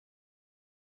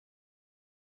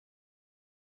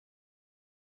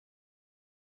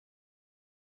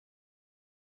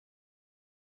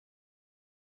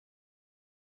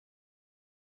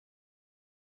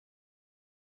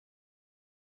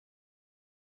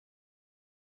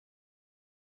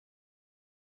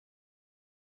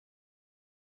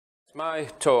My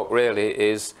talk really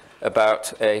is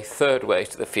about a third way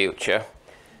to the future,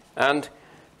 and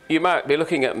you might be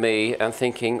looking at me and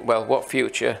thinking, well, what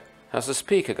future has the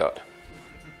speaker got?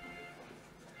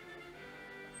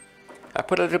 I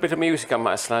put a little bit of music on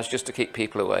my slides just to keep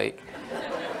people awake.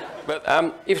 But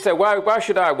if you say, why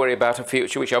should I worry about a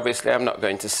future which obviously I'm not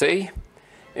going to see?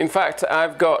 In fact,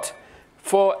 I've got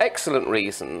 4 excellent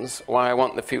reasons why I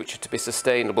want the future to be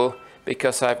sustainable,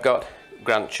 because I've got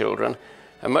grandchildren,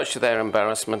 and much to their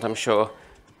embarrassment, I'm sure,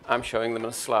 I'm showing them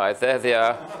a slide. There they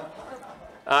are,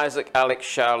 Isaac, Alex,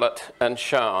 Charlotte and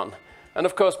Sean. And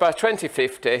of course, by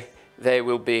 2050, they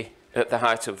will be at the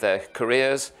height of their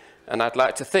careers, and I'd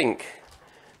like to think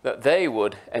that they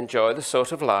would enjoy the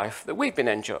sort of life that we've been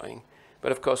enjoying.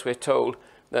 But of course, we're told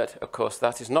that, of course,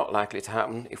 that is not likely to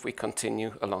happen if we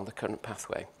continue along the current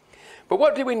pathway. But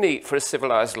what do we need for a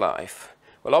civilized life?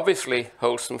 Well, obviously,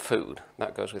 wholesome food.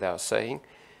 That goes without saying.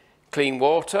 Clean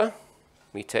water,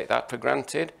 we take that for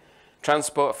granted.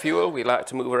 Transport fuel, we like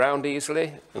to move around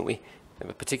easily, and we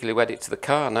are particularly wedded to the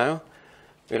car now.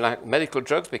 We like medical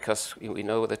drugs because we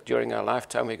know that during our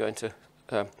lifetime we're going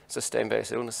to sustain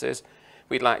various illnesses.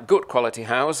 We like good quality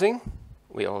housing.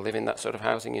 We all live in that sort of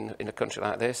housing in a country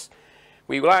like this.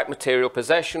 We like material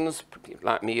possessions.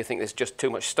 Like me, you think there's just too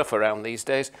much stuff around these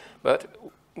days, but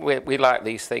we like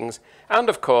these things. And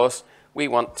of course, we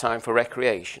want time for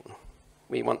recreation.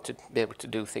 We want to be able to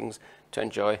do things to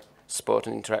enjoy sport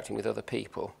and interacting with other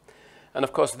people. And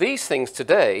of course, these things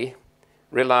today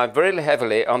rely very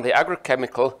heavily on the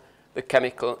agrochemical, the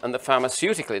chemical and the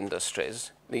pharmaceutical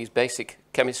industries, these basic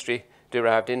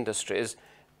chemistry-derived industries,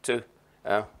 to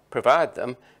provide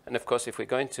them. And of course, if we're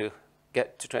going to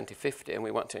get to 2050 and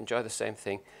we want to enjoy the same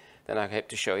thing, then I hope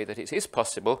to show you that it is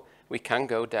possible. We can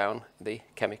go down the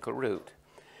chemical route.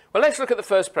 Well, let's look at the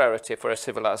first priority for a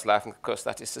civilized life, and of course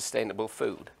that is sustainable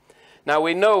food. Now,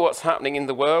 we know what's happening in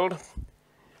the world.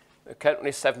 There are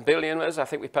currently 7 billion of us. I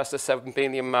think we passed the 7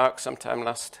 billion mark sometime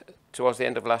towards the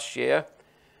end of last year.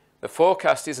 The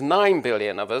forecast is 9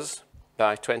 billion of us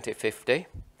by 2050.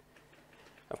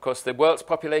 Of course, the world's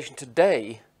population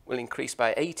today will increase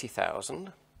by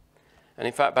 80,000. And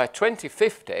in fact, by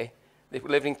 2050, it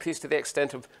will increase to the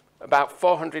extent of about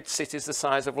 400 cities the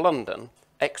size of London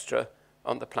extra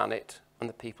on the planet and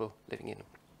the people living in them.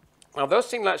 Now, those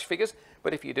seem large figures,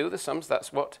 but if you do the sums,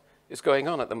 that's what is going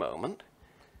on at the moment.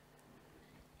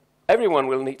 Everyone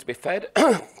will need to be fed,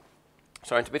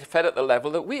 to be fed at the level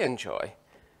that we enjoy.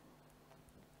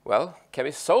 Well,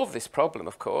 chemists solved this problem,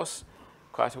 of course,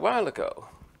 quite a while ago.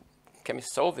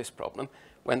 Chemists solved this problem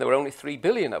when there were only 3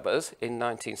 billion of us in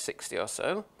 1960 or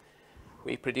so.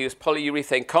 We produced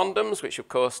polyurethane condoms, which of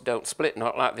course don't split,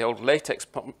 not like the old latex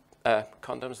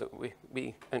condoms that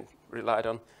we relied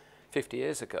on 50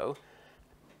 years ago.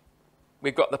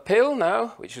 We've got the pill now,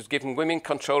 which has given women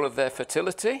control of their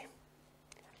fertility.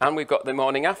 And we've got the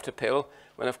morning after pill,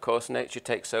 when of course nature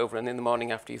takes over, and in the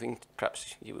morning after you think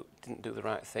perhaps you didn't do the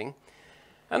right thing.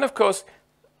 And of course,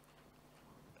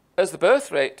 as the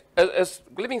birth rate, as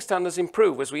living standards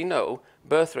improve, as we know,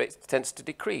 birth rate tends to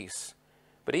decrease.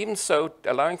 But even so,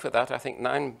 allowing for that, I think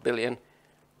 9 billion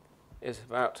is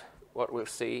about what we'll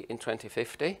see in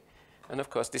 2050. And of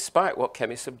course, despite what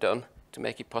chemists have done to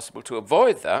make it possible to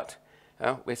avoid that,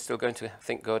 we're still going to, I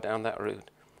think, go down that route.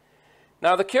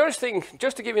 Now, the curious thing,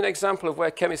 just to give you an example of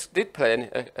where chemists did play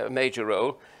a major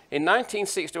role, in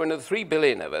 1960, when there were 3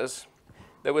 billion of us,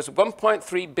 there was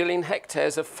 1.3 billion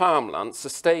hectares of farmland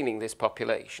sustaining this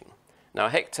population. Now, a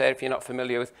hectare, if you're not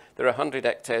familiar with, there are 100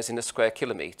 hectares in a square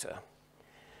kilometre.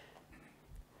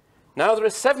 Now there are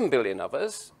 7 billion of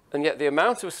us, and yet the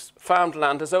amount of farmed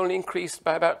land has only increased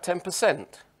by about 10%. And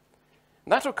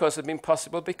that, of course, has been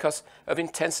possible because of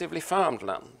intensively farmed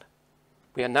land.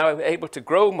 We are now able to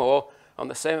grow more on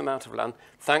the same amount of land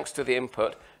thanks to the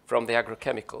input from the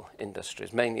agrochemical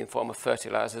industries, mainly in the form of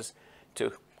fertilizers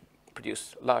to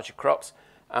produce larger crops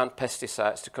and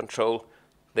pesticides to control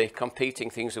the competing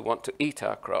things who want to eat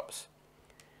our crops.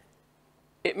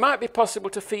 It might be possible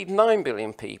to feed 9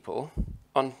 billion people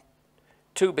on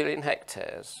 2 billion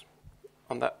hectares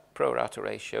on that pro rata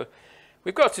ratio.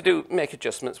 We've got to make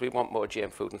adjustments. We want more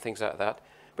GM food and things like that.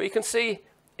 But you can see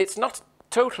it's not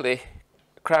totally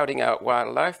crowding out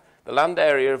wildlife. The land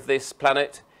area of this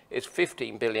planet is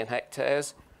 15 billion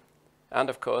hectares. And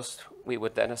of course, we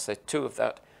would then say 2 of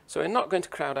that. So we're not going to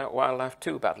crowd out wildlife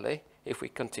too badly if we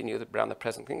continue around the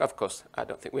present thing. Of course, I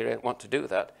don't think we really want to do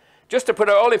that. Just to put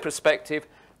it all in perspective,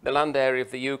 the land area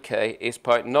of the UK is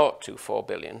 0.024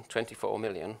 billion, 24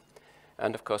 million.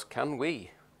 And of course, can we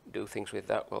do things with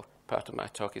that? Well, part of my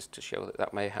talk is to show that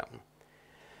that may happen.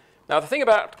 Now, the thing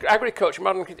about agriculture,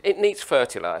 it needs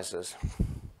fertilizers.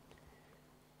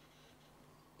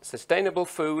 sustainable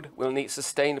food will need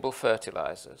sustainable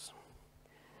fertilizers.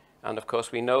 And of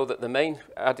course, we know that the main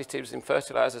additives in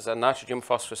fertilizers are nitrogen,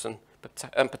 phosphorus,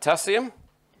 and potassium.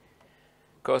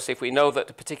 Of course, if we know that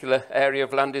a particular area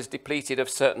of land is depleted of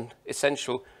certain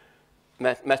essential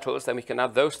metals, then we can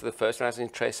add those to the fertilizer in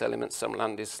trace elements. Some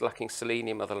land is lacking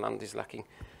selenium, other land is lacking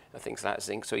things like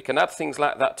zinc. So you can add things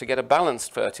like that to get a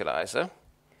balanced fertilizer.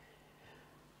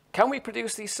 Can we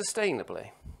produce these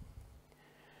sustainably?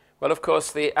 Well, of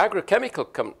course, the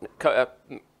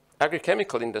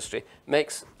agrochemical industry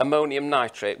makes ammonium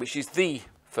nitrate, which is the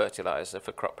fertilizer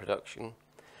for crop production.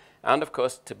 And of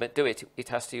course, to do it, it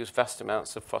has to use vast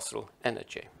amounts of fossil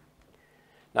energy.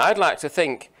 Now, I'd like to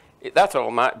think that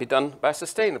all might be done by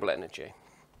sustainable energy.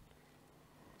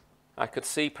 I could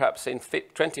see perhaps in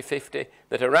 2050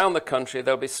 that around the country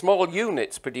there'll be small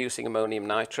units producing ammonium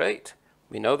nitrate.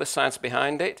 We know the science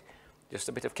behind it, just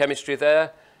a bit of chemistry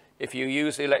there. If you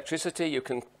use electricity, you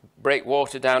can break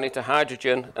water down into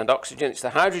hydrogen and oxygen. It's the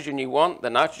hydrogen you want.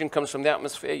 The nitrogen comes from the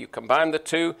atmosphere. You combine the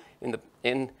two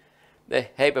in the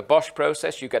Haber-Bosch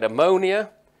process. You get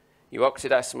ammonia. You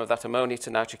oxidize some of that ammonia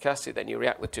to nitric acid. Then you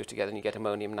react the two together and you get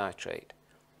ammonium nitrate.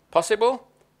 Possible?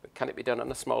 But can it be done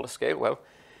on a smaller scale? Well,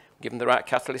 given the right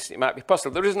catalyst, it might be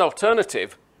possible. There is an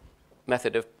alternative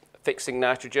method of fixing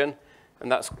nitrogen,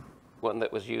 and that's one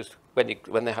that was used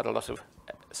when they had a lot of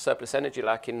surplus energy,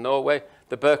 like in Norway.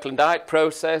 The Birkelandite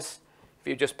process, if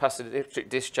you just pass the electric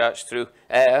discharge through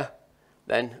air,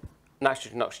 then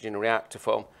nitrogen and oxygen react to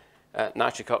form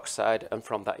nitric oxide, and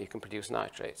from that you can produce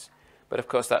nitrates. But of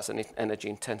course, that's an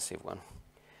energy-intensive one.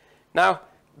 Now,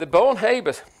 the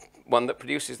Born-Haber one that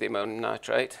produces the ammonium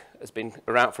nitrate has been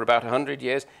around for about 100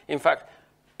 years. In fact,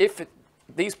 if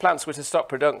these plants were to stop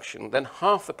production, then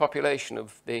half the population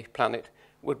of the planet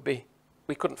would be,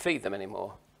 we couldn't feed them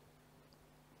anymore,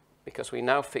 because we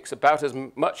now fix about as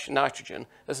much nitrogen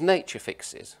as nature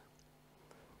fixes.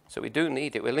 So we do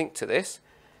need it. We're linked to this.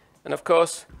 And of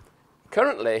course,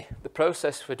 currently, the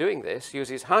process for doing this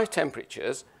uses high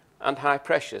temperatures and high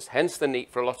pressures, hence the need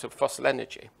for a lot of fossil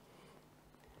energy.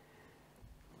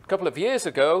 A couple of years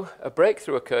ago, a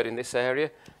breakthrough occurred in this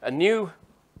area. A new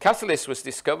catalyst was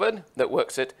discovered that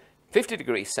works at 50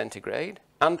 degrees centigrade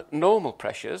and normal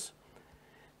pressures.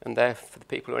 And there, for the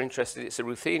people who are interested, it's a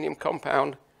ruthenium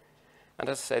compound. And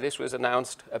as I say, this was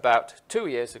announced about 2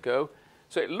 years ago.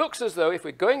 So it looks as though if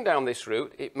we're going down this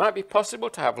route, it might be possible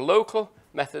to have local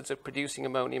methods of producing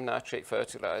ammonium nitrate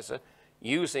fertilizer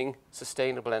using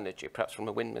sustainable energy, perhaps from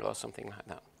a windmill or something like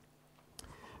that.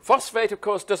 Phosphate, of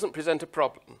course, doesn't present a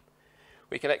problem.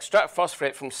 We can extract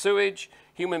phosphate from sewage.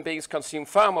 Human beings consume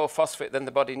far more phosphate than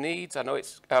the body needs. I know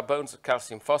our bones are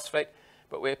calcium phosphate,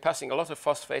 but we're passing a lot of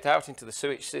phosphate out into the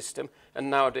sewage system.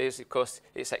 And nowadays, of course,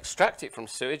 it's extracted from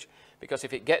sewage, because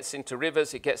if it gets into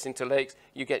rivers, it gets into lakes,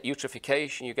 you get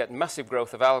eutrophication, you get massive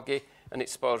growth of algae, and it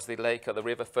spoils the lake or the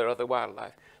river for other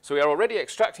wildlife. So we are already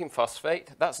extracting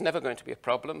phosphate. That's never going to be a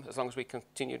problem as long as we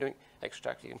continue doing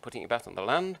extracting and putting it back on the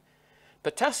land.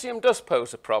 Potassium does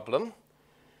pose a problem,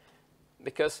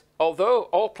 because although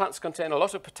all plants contain a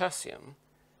lot of potassium,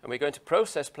 and we're going to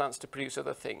process plants to produce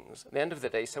other things, at the end of the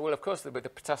day, so well, of course, there'll be the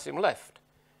potassium left.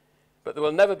 But there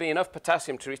will never be enough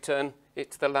potassium to return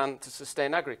it to the land to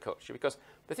sustain agriculture. Because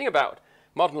the thing about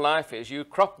modern life is you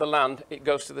crop the land, it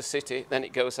goes to the city, then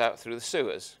it goes out through the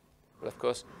sewers. Well, of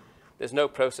course, there's no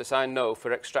process I know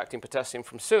for extracting potassium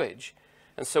from sewage.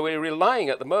 And so we're relying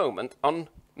at the moment on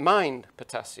mined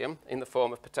potassium in the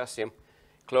form of potassium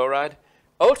chloride.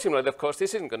 Ultimately, of course,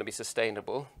 this isn't going to be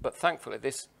sustainable, but thankfully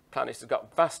this planet has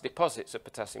got vast deposits of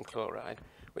potassium chloride,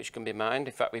 which can be mined.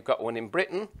 In fact, we've got one in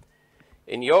Britain,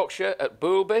 in Yorkshire at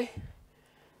Boulby.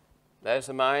 There's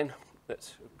a mine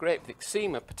that's a great big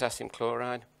seam of potassium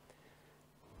chloride,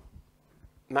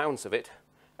 mounds of it,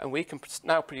 and we can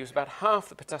now produce about half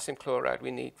the potassium chloride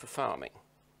we need for farming.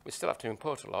 We still have to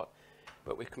import a lot,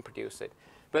 but we can produce it.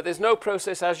 But there's no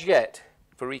process as yet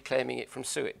for reclaiming it from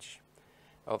sewage,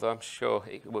 although I'm sure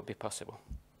it would be possible.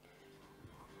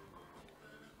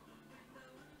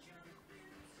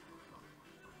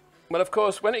 Well, of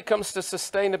course, when it comes to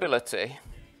sustainability,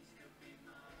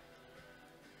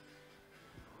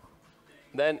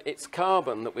 then it's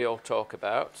carbon that we all talk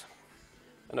about.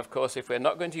 And of course, if we're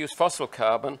not going to use fossil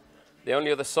carbon, the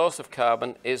only other source of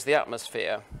carbon is the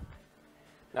atmosphere.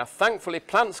 Now, thankfully,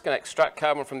 plants can extract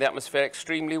carbon from the atmosphere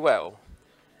extremely well.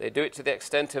 They do it to the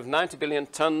extent of 90 billion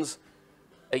tons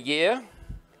a year.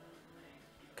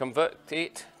 Convert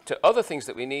it to other things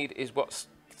that we need is what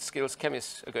skills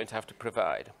chemists are going to have to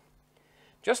provide.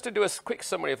 Just to do a quick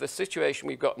summary of the situation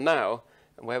we've got now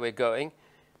and where we're going,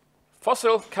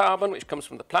 fossil carbon, which comes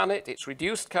from the planet. It's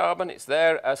reduced carbon. It's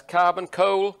there as carbon,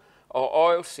 coal, or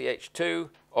oil, CH2,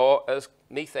 or as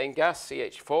methane gas,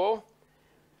 CH4.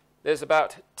 There's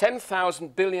about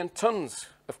 10,000 billion tons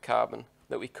of carbon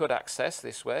that we could access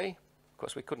this way. Of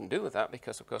course, we couldn't do that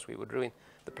because, of course, we would ruin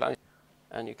the planet.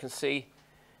 And you can see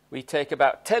we take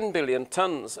about 10 billion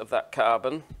tons of that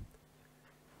carbon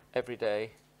every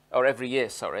day, or every year,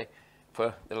 sorry,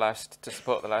 for to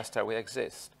support the lifestyle we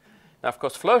exist. Now, of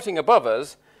course, floating above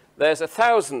us, there's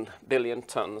 1,000 billion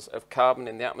tons of carbon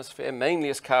in the atmosphere, mainly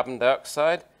as carbon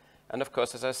dioxide. And of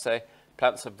course, as I say,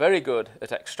 plants are very good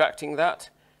at extracting that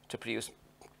to produce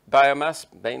biomass,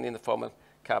 mainly in the form of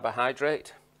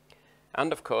carbohydrate.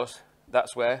 And of course,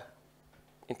 that's where,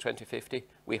 in 2050,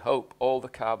 we hope all the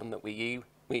carbon that we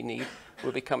need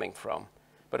will be coming from.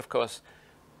 But of course,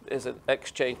 there's an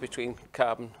exchange between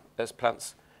carbon as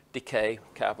plants decay,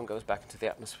 carbon goes back into the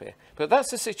atmosphere. But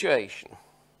that's the situation.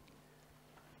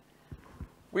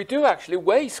 We do actually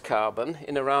waste carbon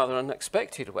in a rather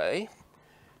unexpected way,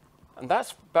 and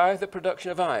that's by the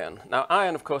production of iron. Now,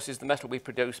 iron, of course, is the metal we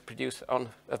produce on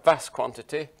a vast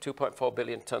quantity, 2.4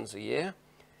 billion tons a year,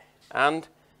 and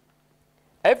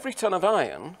every ton of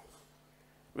iron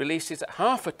releases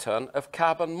half a ton of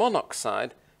carbon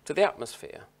monoxide to the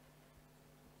atmosphere.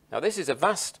 Now, this is a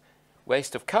vast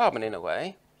waste of carbon in a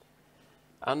way,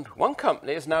 and one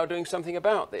company is now doing something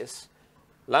about this.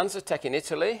 LanzaTech in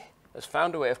Italy has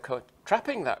found a way of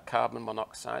trapping that carbon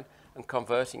monoxide and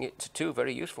converting it to two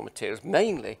very useful materials,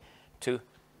 mainly to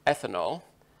ethanol,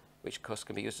 which of course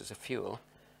can be used as a fuel.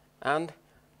 And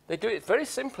they do it very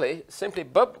simply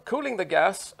cooling the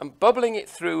gas and bubbling it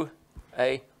through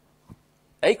a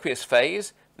aqueous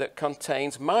phase that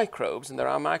contains microbes, and there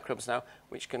are microbes now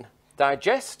which can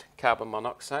digest carbon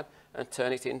monoxide and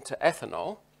turn it into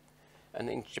ethanol. And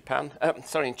in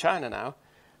in China now,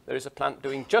 there is a plant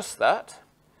doing just that.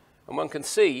 And one can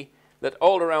see that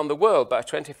all around the world by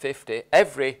 2050,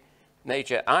 every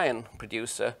major iron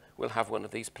producer will have one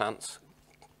of these plants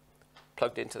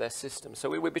plugged into their system. So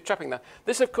we will be trapping that.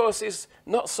 This, of course, is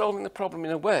not solving the problem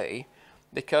in a way,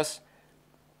 because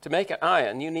to make an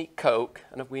iron, you need coke,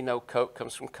 and we know coke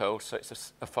comes from coal, so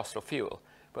it's a fossil fuel.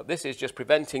 But this is just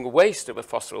preventing waste of a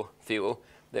fossil fuel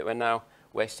that we're now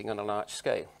wasting on a large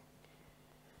scale.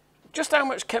 Just how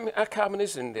much carbon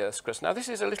is in the Earth's crust? Now, this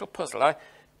is a little puzzle. I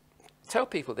tell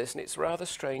people this, and it's a rather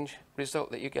strange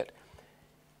result that you get.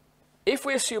 If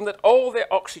we assume that all the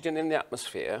oxygen in the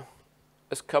atmosphere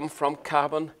has come from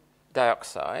carbon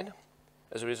dioxide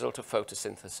as a result of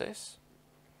photosynthesis,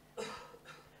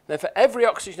 then for every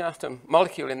oxygen atom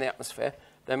molecule in the atmosphere,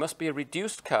 there must be a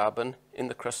reduced carbon in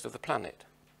the crust of the planet.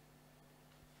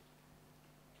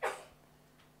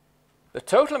 The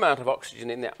total amount of oxygen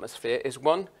in the atmosphere is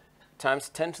 1 times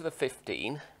 10 to the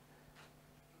 15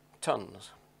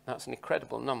 tons. That's an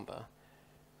incredible number.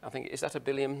 I think, is that a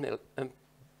million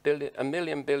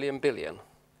billion?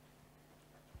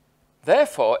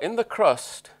 Therefore, in the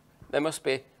crust, there must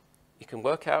be, you can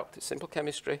work out, it's simple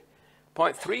chemistry,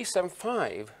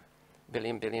 0.375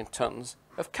 billion tons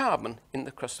of carbon in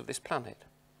the crust of this planet.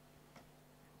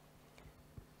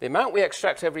 The amount we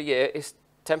extract every year is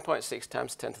 10.6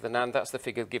 times 10 to the 9. That's the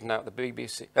figure given out at the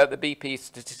BP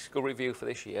Statistical Review for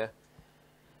this year.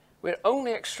 We're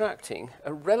only extracting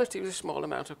a relatively small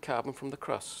amount of carbon from the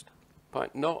crust,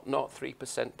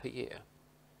 0.003% per year.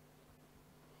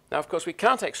 Now, of course, we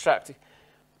can't extract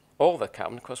all the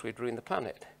carbon, of course, we'd ruin the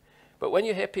planet. But when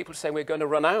you hear people saying we're going to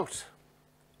run out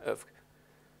of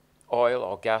oil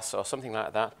or gas or something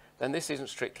like that, then this isn't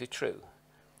strictly true.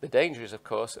 The danger is, of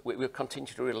course, that we will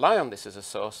continue to rely on this as a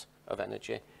source of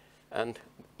energy, and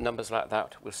numbers like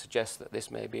that will suggest that this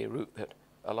may be a route that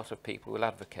a lot of people will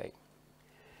advocate.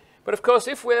 But of course,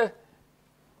 if we're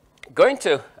going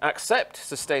to accept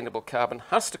sustainable carbon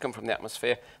has to come from the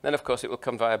atmosphere, then of course it will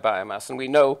come via biomass. And we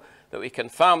know that we can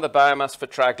farm the biomass for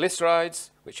triglycerides,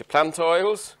 which are plant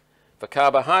oils, for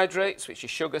carbohydrates, which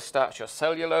is sugar, starch, or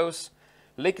cellulose,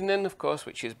 lignin, of course,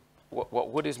 which is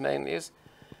what wood is mainly is,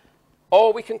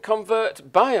 or we can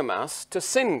convert biomass to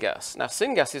syngas. Now,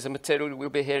 syngas is a material we'll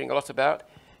be hearing a lot about.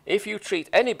 If you treat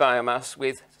any biomass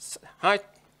with high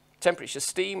temperature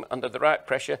steam under the right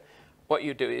pressure, what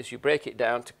you do is you break it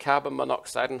down to carbon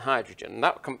monoxide and hydrogen.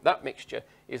 And that mixture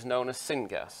is known as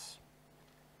syngas.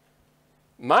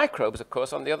 Microbes, of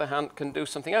course, on the other hand, can do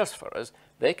something else for us.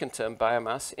 They can turn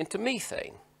biomass into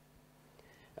methane.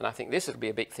 And I think this will be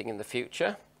a big thing in the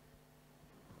future,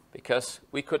 because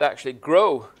we could actually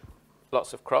grow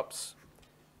lots of crops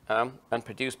and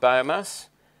produce biomass.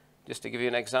 Just to give you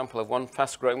an example of one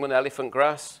fast-growing one, elephant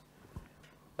grass.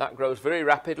 That grows very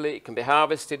rapidly. It can be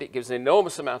harvested. It gives an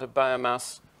enormous amount of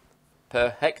biomass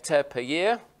per hectare per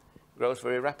year, grows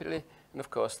very rapidly, and of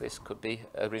course this could be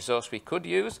a resource we could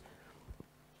use.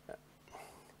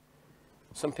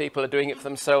 Some people are doing it for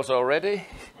themselves already.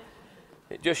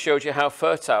 It just shows you how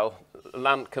fertile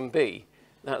land can be.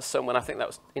 That's someone, I think that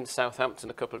was in Southampton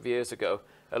a couple of years ago,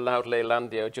 allowed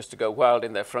Leylandia just to go wild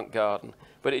in their front garden.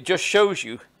 But it just shows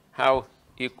you how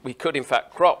we could in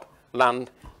fact crop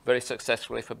land very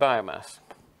successfully for biomass.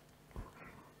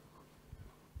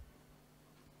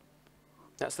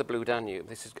 That's the Blue Danube.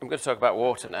 I'm going to talk about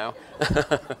water now.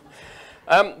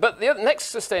 But the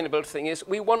next sustainability thing is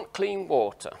we want clean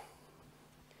water.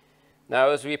 Now,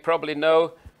 as we probably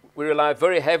know, we rely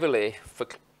very heavily for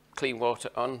clean water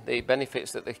on the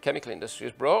benefits that the chemical industry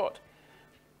has brought.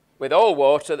 With all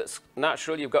water that's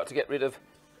natural, you've got to get rid of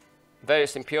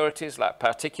various impurities like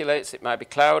particulates, it might be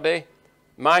cloudy.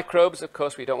 Microbes, of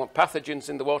course, we don't want pathogens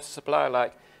in the water supply,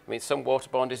 like, some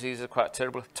waterborne diseases are quite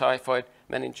terrible, typhoid,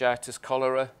 meningitis,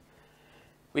 cholera.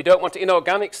 We don't want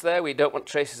inorganics there, we don't want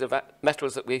traces of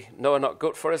metals that we know are not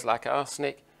good for us, like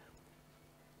arsenic.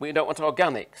 We don't want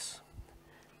organics.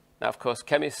 Now, of course,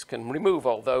 chemists can remove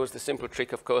all those. The simple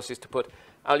trick, of course, is to put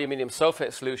aluminium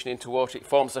sulfate solution into water. It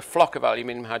forms a flock of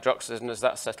aluminium hydroxides, and as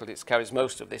that's settled, it carries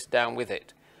most of this down with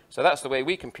it. So that's the way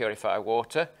we can purify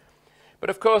water. But,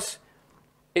 of course,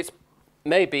 it's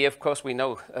maybe, of course, we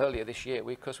know earlier this year,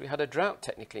 because we had a drought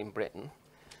technically in Britain.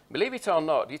 Believe it or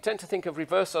not, you tend to think of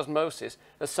reverse osmosis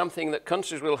as something that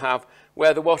countries will have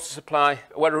where the water supply,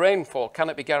 where rainfall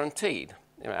cannot be guaranteed.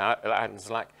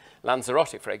 Islands like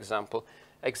Lanzarote, for example,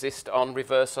 exist on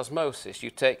reverse osmosis.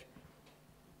 You take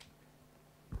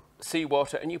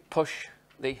seawater and you push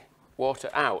the water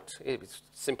out. It's a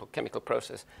simple chemical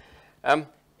process.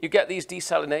 You get these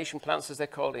desalination plants, as they're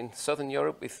called, in southern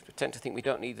Europe. We tend to think we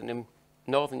don't need them in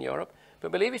northern Europe.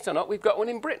 But believe it or not, we've got one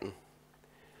in Britain.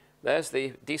 There's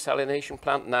the desalination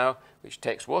plant now, which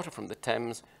takes water from the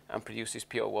Thames and produces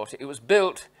pure water. It was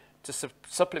built to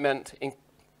supplement in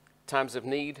times of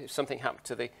need. If something happened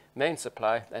to the main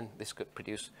supply, then this could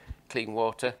produce clean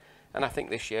water. And I think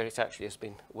this year it actually has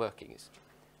been working.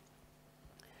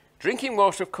 Drinking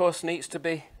water, of course, needs to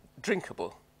be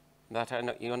drinkable. That I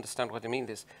know you understand what I mean.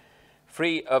 This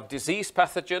free of disease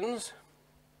pathogens.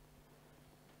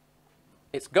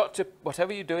 It's got to,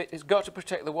 whatever you do, it's got to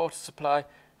protect the water supply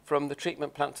from the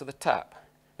treatment plant to the tap.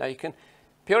 Now you can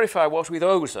purify water with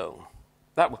ozone.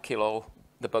 That will kill all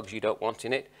the bugs you don't want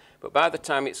in it. But by the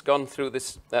time it's gone through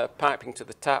this piping to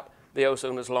the tap, the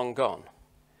ozone is long gone.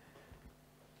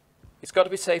 It's got to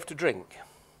be safe to drink.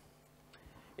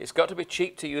 It's got to be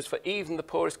cheap to use for even the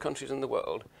poorest countries in the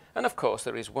world. And of course,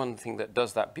 there is one thing that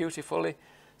does that beautifully,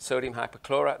 sodium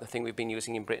hypochlorite, the thing we've been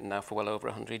using in Britain now for well over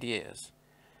 100 years.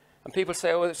 And people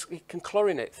say, oh, it can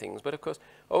chlorinate things. But of course,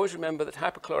 always remember that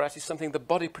hypochlorite is something the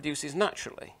body produces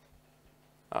naturally.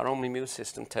 Our own immune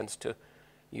system tends to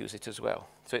use it as well.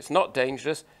 So it's not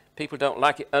dangerous. People don't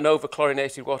like it, an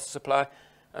over-chlorinated water supply.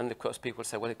 And of course, people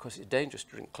say, well, of course, it's dangerous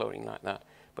to drink chlorine like that.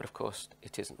 But of course,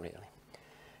 it isn't really.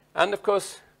 And of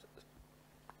course,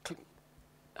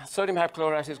 sodium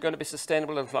hypochlorite is going to be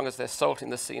sustainable as long as there's salt in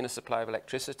the sea and a supply of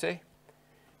electricity.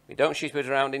 We don't ship it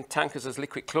around in tankers as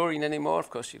liquid chlorine anymore. Of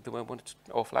course, there weren't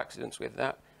awful accidents with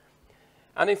that.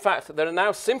 And in fact, there are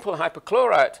now simple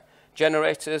hypochlorite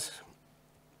generators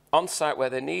on site where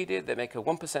they're needed. They make a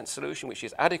 1% solution, which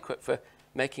is adequate for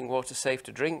making water safe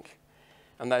to drink.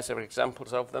 And those are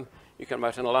examples of them. You can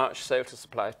write on a large scale to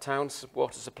supply a town's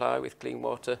water supply with clean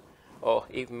water, or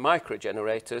even micro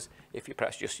generators if you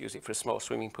perhaps just use it for a small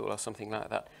swimming pool or something like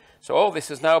that. So all this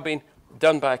has now been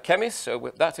done by chemists. So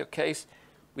with that case,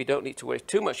 we don't need to worry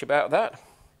too much about that.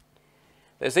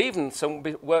 There's even some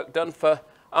work done for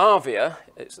Arvia.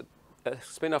 It's a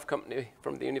spin-off company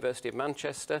from the University of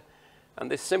Manchester. And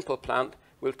this simple plant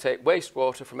will take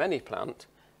wastewater from any plant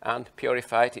and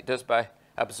purify it. It does by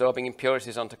absorbing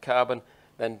impurities onto carbon,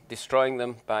 then destroying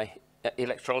them by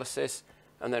electrolysis,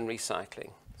 and then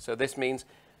recycling. So this means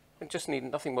you just need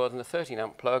nothing more than a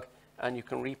 13-amp plug, and you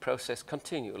can reprocess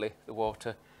continually the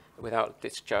water without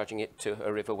discharging it to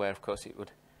a river where, of course, it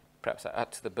would perhaps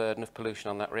add to the burden of pollution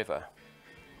on that river.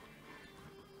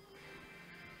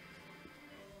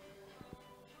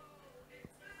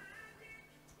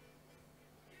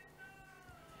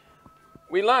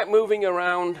 We like moving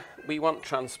around. We want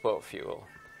transport fuel.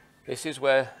 This is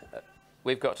where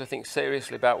we've got to think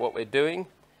seriously about what we're doing.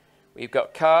 We've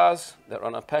got cars that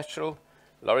run on petrol,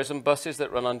 lorries and buses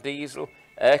that run on diesel,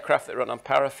 aircraft that run on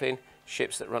paraffin,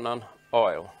 ships that run on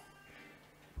oil.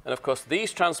 And of course,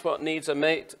 these transport needs are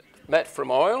met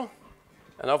from oil.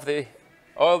 And of the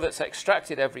oil that's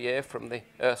extracted every year from the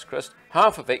Earth's crust,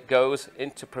 half of it goes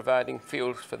into providing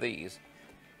fuels for these.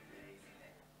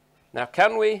 Now,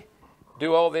 can we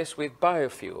do all this with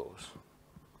biofuels?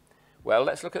 Well,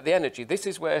 let's look at the energy. This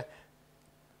is where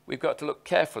we've got to look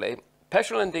carefully.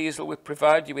 Petrol and diesel will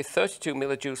provide you with 32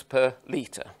 millijoules per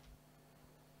litre.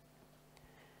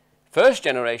 First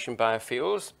generation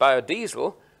biofuels,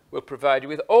 biodiesel, will provide you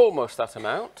with almost that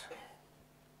amount.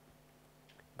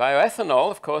 Bioethanol,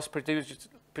 of course,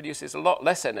 produces a lot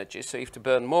less energy, so you have to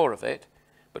burn more of it.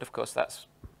 But of course, that's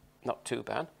not too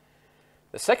bad.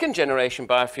 The second generation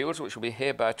biofuels, which will be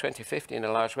here by 2050 in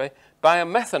a large way,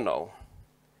 biomethanol,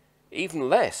 even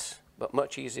less, but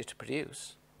much easier to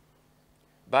produce.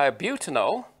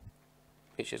 Biobutanol,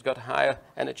 which has got a higher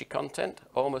energy content,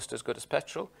 almost as good as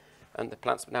petrol, and the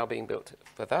plant's now being built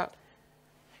for that.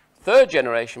 Third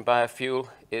generation biofuel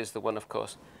is the one, of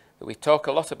course, that we talk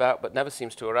a lot about but never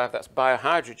seems to arrive. That's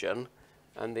biohydrogen,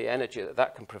 and the energy that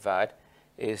that can provide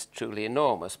is truly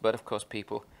enormous. But of course,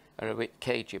 people are a bit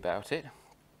cagey about it.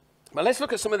 But let's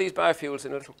look at some of these biofuels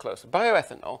in a little closer.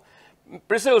 Bioethanol,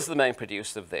 Brazil's the main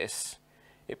producer of this.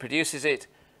 It produces it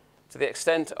to the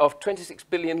extent of 26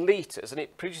 billion litres, and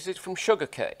it produces it from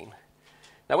sugarcane.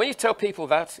 Now, when you tell people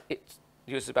that it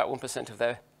uses about 1% of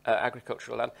their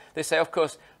agricultural land, they say, of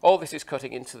course, all this is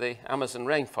cutting into the Amazon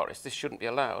rainforest. This shouldn't be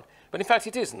allowed. But in fact,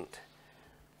 it isn't.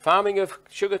 Farming of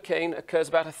sugarcane occurs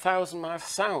about 1,000 miles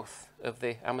south of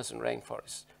the Amazon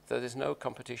rainforest, so there's no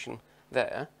competition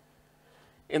there.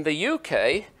 In the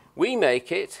UK, we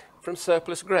make it from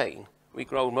surplus grain. We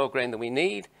grow more grain than we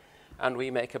need, and we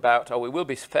make about, or we will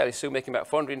be fairly soon making about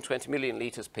 420 million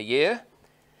litres per year.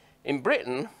 In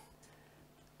Britain,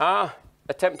 our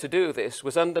attempt to do this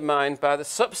was undermined by the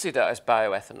subsidised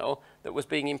bioethanol that was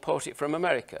being imported from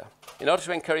America. In order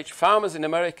to encourage farmers in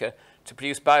America to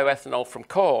produce bioethanol from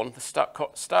corn, the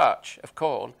starch of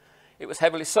corn, it was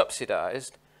heavily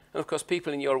subsidised. And of course,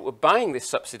 people in Europe were buying this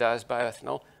subsidised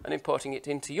bioethanol and importing it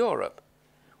into Europe.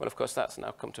 Well, of course, that's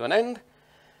now come to an end.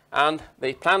 And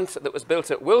the plant that was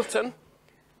built at Wilton,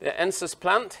 the Ensus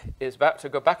plant, is about to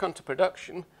go back onto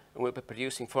production and will be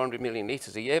producing 400 million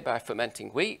litres a year by fermenting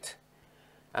wheat.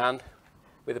 And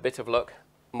with a bit of luck,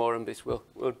 more of this will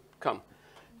come.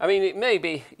 I mean, it may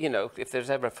be, you know, if there's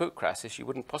ever a food crisis, you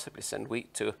wouldn't possibly send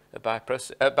wheat to a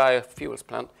biofuels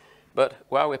plant. But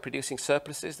while we're producing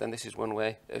surpluses, then this is one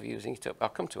way of using it up. I'll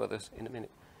come to others in a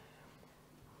minute.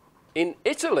 In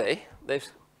Italy, they've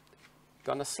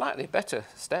gone a slightly better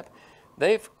step.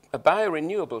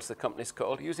 Biorenewables, the company's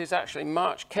called, uses actually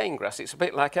March cane grass. It's a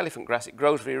bit like elephant grass. It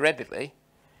grows very readily.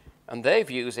 And they're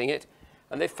using it.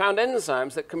 And they've found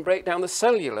enzymes that can break down the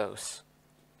cellulose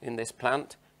in this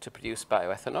plant to produce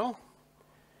bioethanol.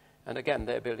 And again,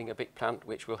 they're building a big plant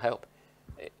which will help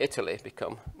Italy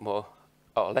become more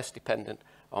or less dependent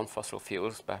on fossil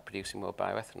fuels by producing more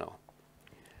bioethanol.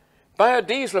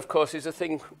 Biodiesel, of course, is a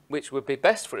thing which would be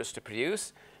best for us to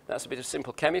produce. That's a bit of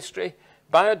simple chemistry.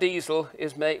 Biodiesel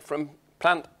is made from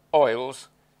plant oils,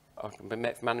 or it can be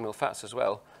made from animal fats as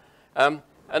well.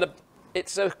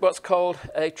 It's what's called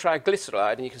a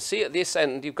triglyceride, and you can see at this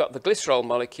end you've got the glycerol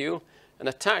molecule, and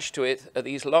attached to it are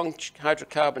these long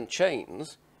hydrocarbon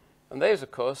chains, and those,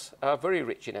 of course, are very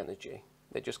rich in energy.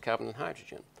 They're just carbon and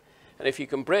hydrogen. And if you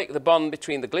can break the bond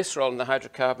between the glycerol and the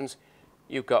hydrocarbons,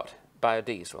 you've got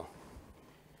biodiesel.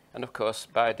 And of course,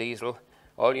 biodiesel,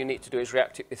 all you need to do is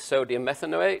react it with sodium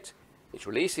methanoate, which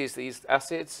releases these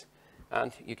acids,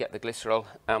 and you get the glycerol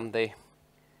and the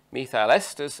methyl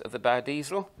esters of the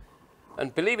biodiesel.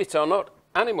 And believe it or not,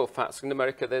 animal fats in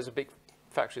America, there's a big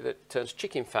factory that turns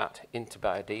chicken fat into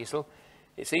biodiesel.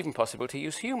 It's even possible to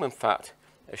use human fat,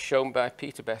 as shown by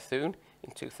Peter Bethune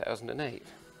in 2008.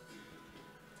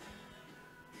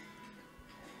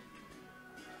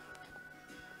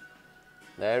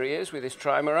 There he is with his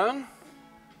trimaran.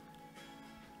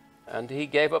 And he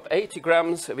gave up 80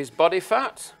 grams of his body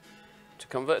fat to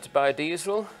convert to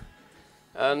biodiesel.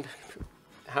 And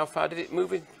how far did it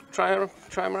move in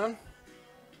trimaran?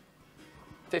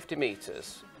 50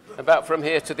 metres, about from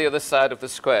here to the other side of the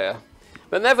square.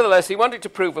 But nevertheless, he wanted to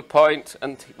prove a point,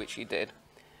 and which he did.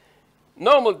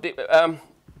 Normal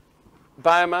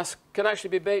biomass can actually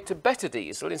be made to better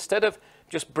diesel. Instead of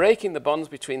just breaking the bonds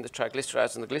between the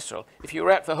triglycerides and the glycerol, if you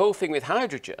react the whole thing with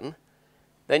hydrogen,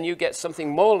 then you get something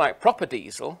more like proper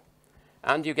diesel,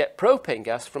 and you get propane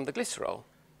gas from the glycerol.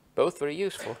 Both very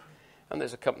useful. And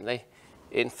there's a company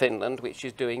in Finland which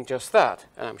is doing just that,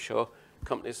 and I'm sure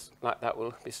companies like that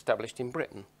will be established in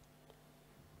Britain.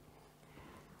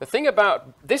 The thing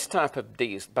about this type of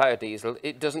biodiesel,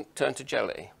 it doesn't turn to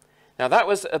jelly. Now, that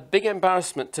was a big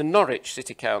embarrassment to Norwich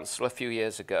City Council a few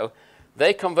years ago.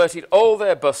 They converted all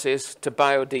their buses to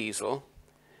biodiesel,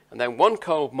 and then one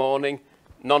cold morning,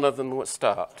 none of them would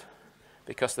start.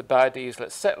 because the biodiesel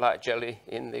is set like jelly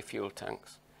in the fuel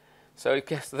tanks. So I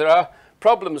guess there are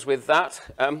problems with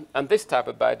that, and this type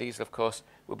of biodiesel, of course,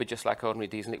 would be just like ordinary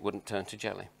diesel, it wouldn't turn to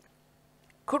jelly.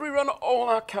 Could we run all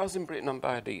our cars in Britain on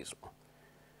biodiesel?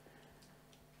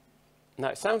 Now,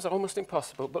 it sounds almost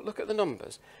impossible, but look at the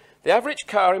numbers. The average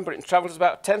car in Britain travels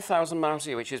about 10,000 miles a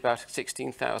year, which is about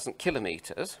 16,000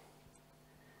 kilometres.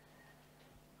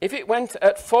 If it went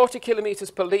at 40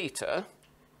 kilometres per litre,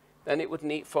 then it would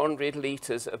need 400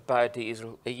 litres of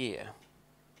biodiesel a year.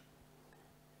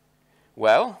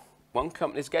 Well, one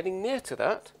company is getting near to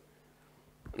that,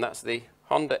 and that's the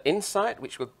Honda Insight,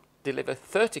 which will deliver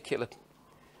 30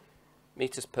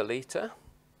 kilometres per litre,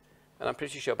 and I'm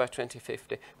pretty sure by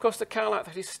 2050. Of course, the car like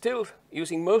that is still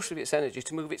using most of its energy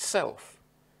to move itself.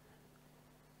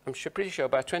 I'm pretty sure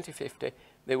by 2050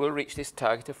 they will reach this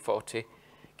target of 40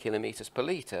 kilometres per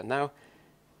litre. Now,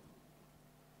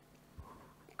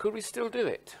 could we still do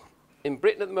it? In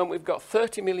Britain at the moment we've got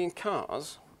 30 million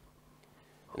cars,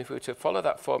 and if we were to follow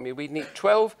that formula, we'd need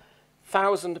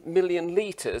 12,000 million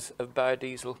litres of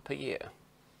biodiesel per year.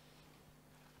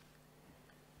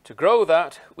 To grow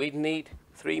that, we'd need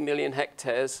 3 million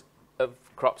hectares of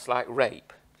crops like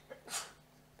rape.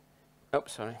 Oh,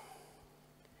 sorry.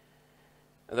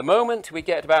 At the moment, we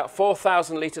get about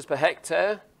 4,000 litres per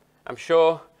hectare. I'm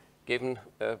sure, given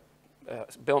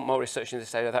more research in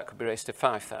this area, that could be raised to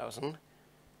 5,000.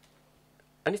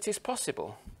 And it is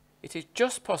possible. It is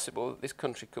just possible that this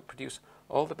country could produce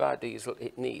all the biodiesel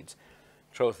it needs.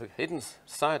 The hidden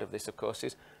side of this, of course,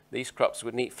 is these crops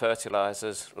would need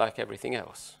fertilisers like everything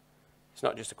else. It's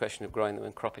not just a question of growing them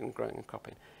and cropping and growing and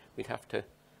cropping. We'd have to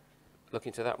look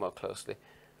into that more closely.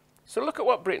 So look at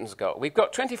what Britain's got. We've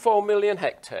got 24 million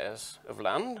hectares of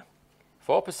land.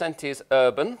 4% is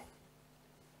urban,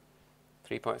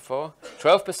 3.4.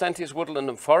 12% is woodland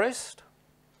and forest.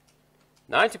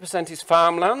 90% is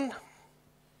farmland.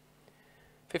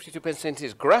 52%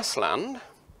 is grassland.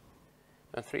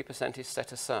 And 3% is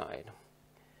set aside.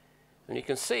 And you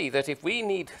can see that if we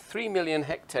need 3 million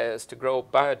hectares to grow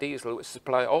biodiesel, which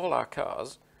supply all our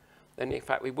cars, then in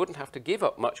fact we wouldn't have to give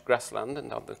up much grassland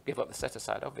and give up the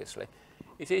set-aside, obviously.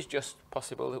 It is just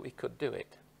possible that we could do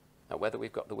it. Now, whether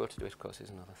we've got the will to do it, of course, is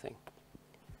another thing.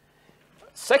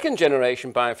 Second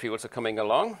generation biofuels are coming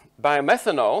along.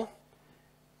 Biomethanol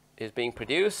is being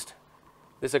produced.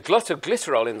 There's a glut of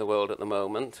glycerol in the world at the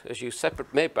moment. As you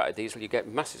make biodiesel, you get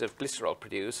masses of glycerol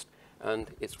produced, and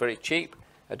it's very cheap.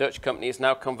 A Dutch company is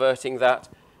now converting that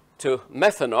to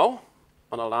methanol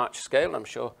on a large scale. I'm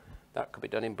sure that could be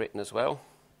done in Britain as well.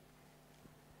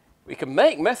 We can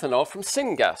make methanol from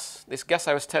syngas. This gas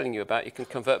I was telling you about, you can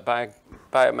convert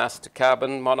biomass to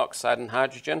carbon monoxide and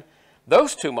hydrogen.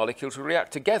 Those two molecules will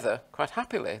react together quite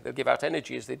happily. They'll give out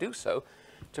energy as they do so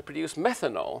to produce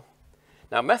methanol.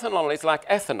 Now, methanol is like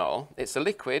ethanol. It's a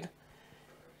liquid.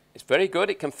 It's very good.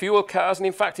 It can fuel cars. And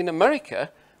in fact, in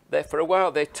America, for a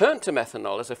while, they turned to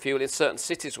methanol as a fuel in certain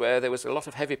cities where there was a lot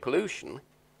of heavy pollution,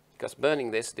 because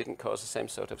burning this didn't cause the same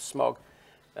sort of smog.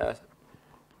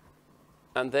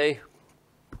 And they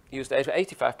used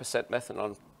 85%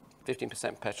 methanol,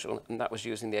 15% petrol, and that was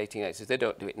used in the 1880s. They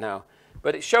don't do it now.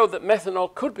 But it showed that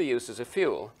methanol could be used as a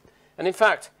fuel. And in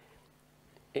fact,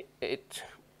 it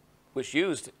was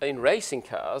used in racing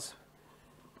cars,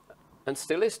 and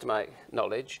still is to my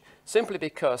knowledge, simply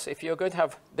because if you're going to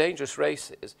have dangerous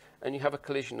races and you have a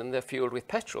collision and they're fueled with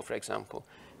petrol, for example,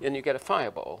 then you get a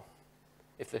fireball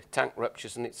if the tank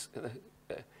ruptures and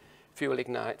fuel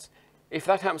ignites. If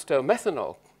that happens to a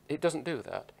methanol, it doesn't do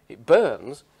that. It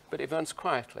burns, but it burns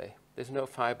quietly. There's no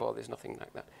fireball, there's nothing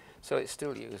like that. So it's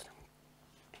still used.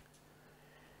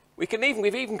 We've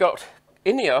even got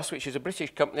INEOS, which is a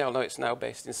British company, although it's now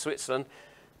based in Switzerland,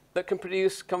 that can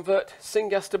convert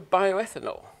syngas to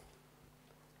bioethanol.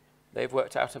 They've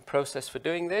worked out a process for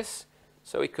doing this,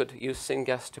 so we could use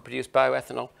syngas to produce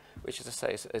bioethanol, which, as I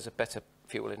say, is a better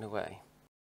fuel in a way.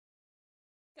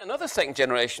 Another second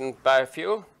generation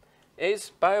biofuel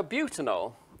is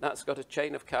biobutanol. That's got a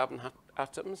chain of carbon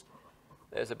atoms.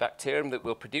 There's a bacterium that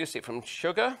will produce it from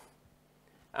sugar,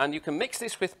 and you can mix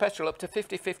this with petrol up to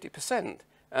 50%,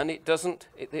 and it doesn't,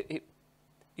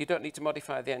 you don't need to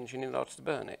modify the engine in order to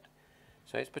burn it.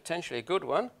 So it's potentially a good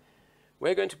one.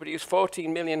 We're going to produce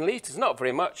 14 million litres, not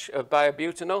very much, of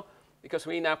biobutanol, because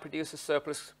we now produce a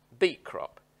surplus beet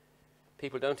crop.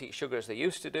 People don't eat sugar as they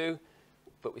used to do,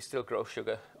 but we still grow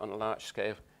sugar on a large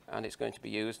scale, and it's going to be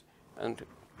used. And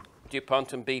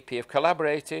DuPont and BP have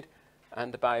collaborated,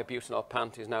 and the biobutanol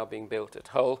plant is now being built at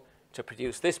Hull to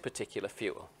produce this particular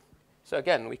fuel. So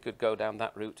again, we could go down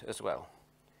that route as well.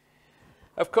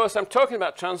 Of course, I'm talking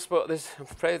about transport. I'm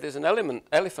afraid there's an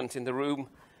elephant in the room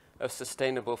of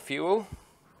sustainable fuel.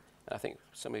 I think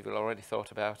some of you have already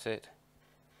thought about it.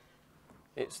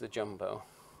 It's the jumbo.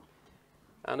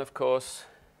 And of course,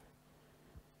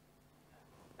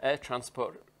 air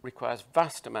transport requires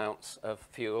vast amounts of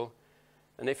fuel.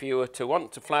 And if you were to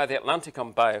want to fly the Atlantic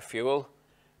on biofuel,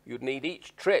 you'd need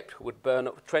each trip would burn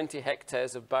up 20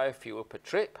 hectares of biofuel per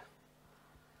trip.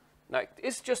 Now,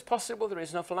 it's just possible there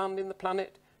is enough land in the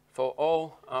planet for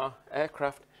all our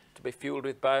aircraft to be fueled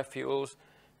with biofuels.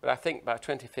 But I think by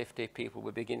 2050, people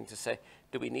will begin to say,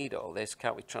 do we need all this?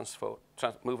 Can't we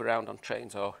move around on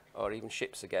trains or even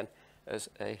ships again as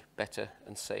a better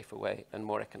and safer way and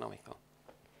more economical?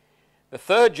 The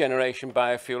third generation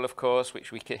biofuel, of course,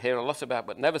 which we can hear a lot about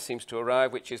but never seems to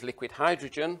arrive, which is liquid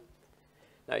hydrogen.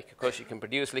 Now, of course, you can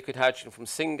produce liquid hydrogen from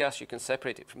syngas. You can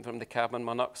separate it from the carbon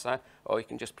monoxide, or you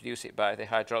can just produce it by the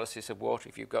hydrolysis of water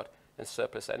if you've got a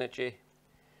surplus energy.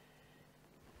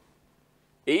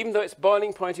 Even though its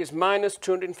boiling point is minus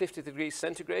 250 degrees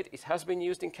centigrade, it has been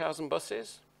used in cars and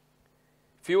buses.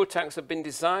 Fuel tanks have been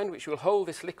designed which will hold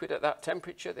this liquid at that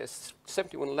temperature. There's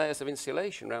 71 layers of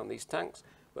insulation around these tanks,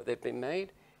 but they've been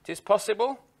made. It is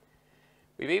possible.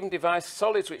 We've even devised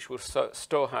solids which will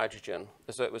store hydrogen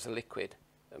as though it was a liquid,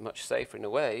 much safer in a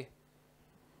way.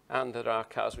 And there are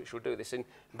cars which will do this. In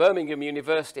Birmingham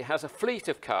University has a fleet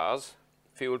of cars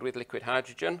fueled with liquid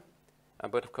hydrogen,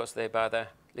 but of course they buy their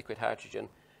liquid hydrogen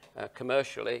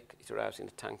commercially. It arrives in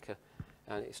a tanker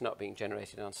and it's not being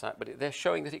generated on site, but they're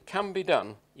showing that it can be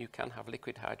done. You can have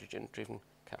liquid hydrogen driven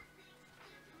car.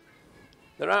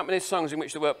 There aren't many songs in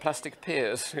which the word plastic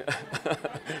appears,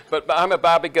 but I'm a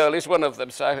Barbie girl is one of them,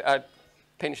 so I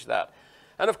pinched that.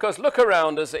 And of course, look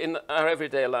around us in our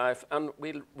everyday life, and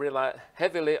we rely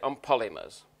heavily on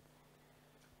polymers.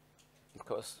 Of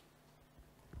course,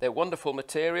 they're wonderful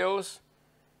materials,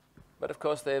 but of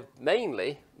course, they're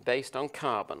mainly based on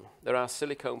carbon. There are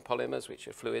silicone polymers, which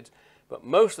are fluids, but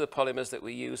most of the polymers that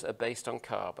we use are based on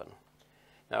carbon.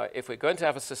 Now, if we're going to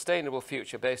have a sustainable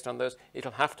future based on those,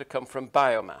 it'll have to come from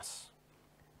biomass.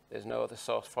 There's no other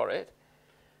source for it.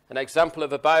 An example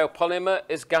of a biopolymer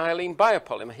is guanylene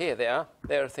biopolymer. Here they are.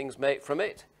 There are things made from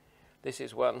it. This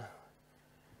is one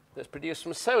that's produced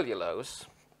from cellulose.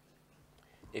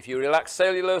 If you relax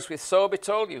cellulose with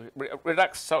sorbitol, you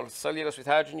relax cellulose with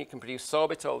hydrogen, you can produce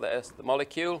sorbitol. There's the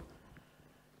molecule.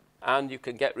 And you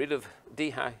can get rid of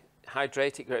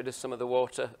dehydrate it, get rid of some of the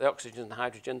water, the oxygens and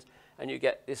hydrogens, and you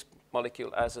get this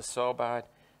molecule as a sorbide.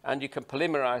 And you can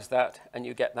polymerize that, and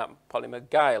you get that polymer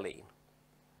guanylene.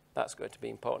 That's going to be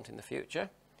important in the future.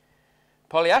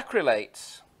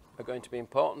 Polyacrylates are going to be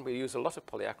important. We use a lot of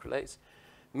polyacrylates.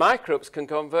 Microbes can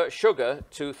convert sugar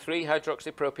to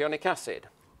 3-hydroxypropionic acid.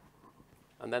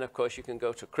 And then, of course, you can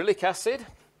go to acrylic acid.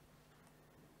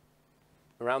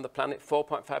 Around the planet,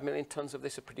 4.5 million tons of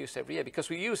this are produced every year because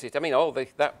we use it. I mean,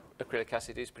 that acrylic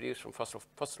acid is produced from fossil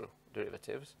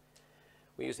derivatives.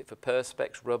 We use it for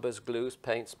perspex, rubbers, glues,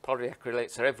 paints.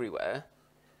 Polyacrylates are everywhere.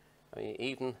 I mean,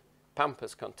 even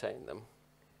Pampers contain them.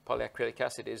 Polyacrylic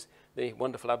acid is the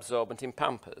wonderful absorbent in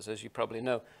Pampers, as you probably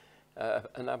know.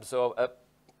 And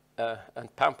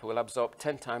Pamper will absorb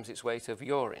 10 times its weight of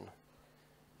urine.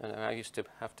 And I used to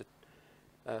have to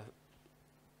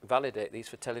validate these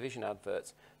for television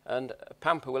adverts. And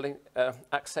Pamper will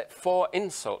accept 4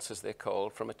 insults, as they're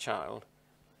called, from a child,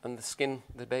 and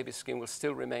the baby's skin will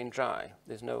still remain dry.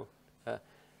 There's no,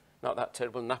 not that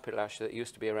terrible nappy rash that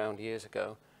used to be around years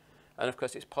ago. And of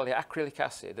course, it's polyacrylic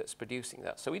acid that's producing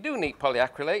that. So we do need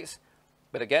polyacrylates,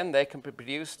 but again, they can be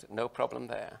produced, no problem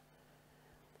there.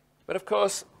 But of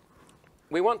course,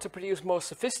 we want to produce more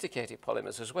sophisticated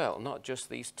polymers as well, not just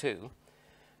these two.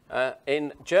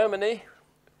 In Germany,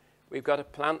 we've got a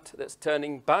plant that's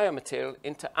turning biomaterial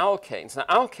into alkanes. Now,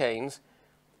 alkanes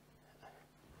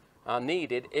are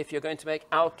needed if you're going to make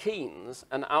alkenes,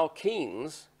 and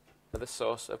alkenes are the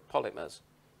source of polymers.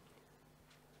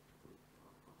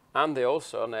 And they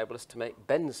also enable us to make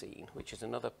benzene, which is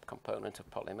another component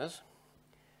of polymers.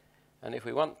 And if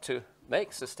we want to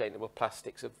make sustainable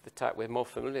plastics of the type we're more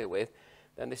familiar with,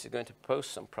 then this is going to pose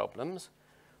some problems.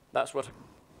 That's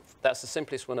the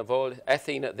simplest one of all.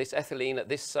 Ethylene at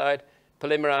this side,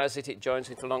 polymerize it, it joins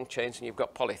into long chains, and you've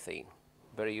got polythene.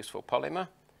 Very useful polymer.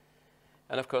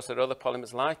 And of course, there are other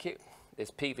polymers like it.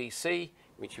 There's PVC,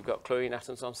 which you've got chlorine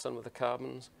atoms on some of the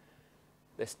carbons.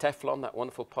 There's Teflon, that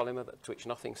wonderful polymer to which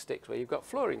nothing sticks, where you've got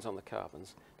fluorines on the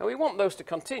carbons. Now, we want those to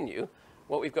continue.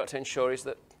 What we've got to ensure is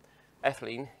that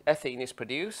ethylene is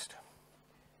produced.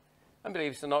 And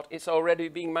believe it or not, it's already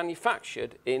being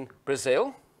manufactured in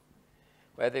Brazil,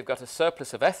 where they've got a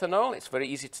surplus of ethanol. It's very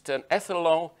easy to turn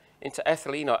ethanol into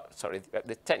ethylene.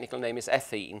 The technical name is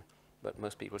ethene, but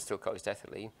most people still call it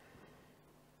ethylene.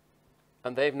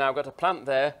 And they've now got a plant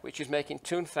there which is making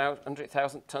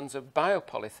 200,000 tonnes of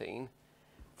biopolythene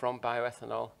from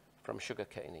bioethanol from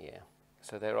sugarcane a year.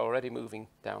 So they're already moving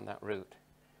down that route.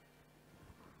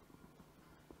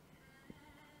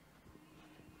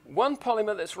 One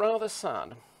polymer that's rather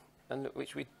sad, and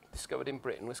which we discovered in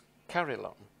Britain, was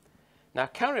Carillon. Now,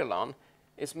 Carillon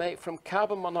is made from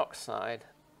carbon monoxide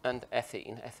and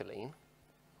ethylene.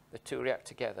 The two react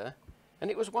together, and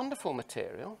it was wonderful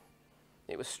material.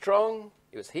 It was strong,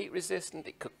 it was heat resistant,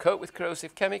 it could cope with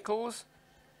corrosive chemicals.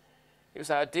 It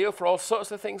was ideal for all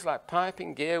sorts of things like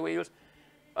piping, gear wheels,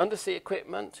 undersea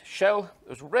equipment. Shell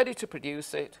was ready to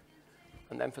produce it,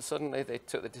 and then suddenly they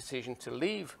took the decision to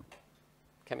leave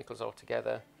chemicals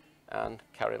altogether, and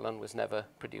Carillon was never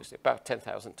produced. About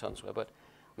 10,000 tonnes were, but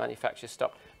manufacture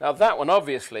stopped. Now that one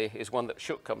obviously is one that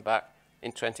should come back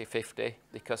in 2050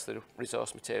 because the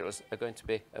resource materials are going to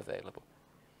be available.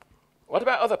 What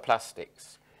about other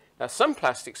plastics? Now some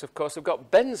plastics, of course, have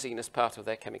got benzene as part of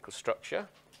their chemical structure.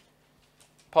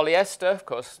 Polyester, of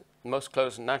course, most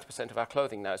clothes, 90% of our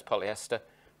clothing now is polyester.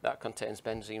 That contains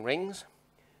benzene rings.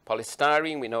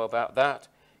 Polystyrene, we know about that.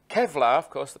 Kevlar, of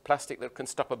course, the plastic that can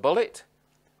stop a bullet.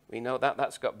 We know that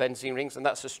that's got benzene rings, and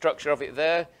that's the structure of it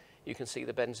there. You can see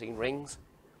the benzene rings.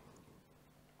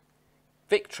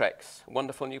 Victrex,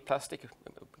 wonderful new plastic,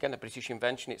 again a British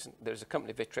invention. There's a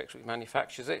company, Victrex, which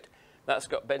manufactures it. That's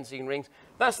got benzene rings.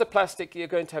 That's the plastic you're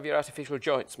going to have your artificial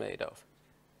joints made of,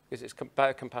 because it's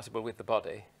biocompatible with the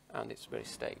body, and it's very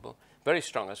stable, very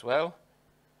strong as well.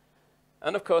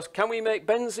 And of course, can we make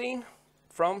benzene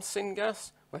from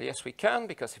syngas? Well, yes, we can,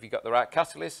 because if you've got the right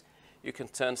catalyst, you can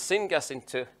turn syngas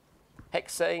into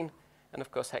hexane, and of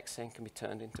course, hexane can be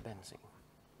turned into benzene.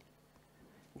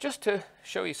 Just to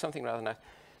show you something rather nice,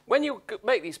 when you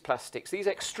make these plastics, these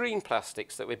extreme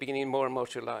plastics that we're beginning more and more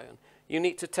to rely on, you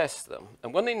need to test them.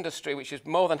 And one industry which is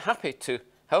more than happy to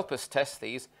help us test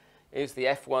these is the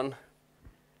F1,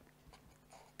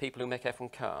 people who make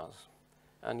F1 cars.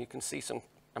 And you can see some,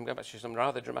 I'm going to show some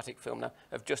rather dramatic film now,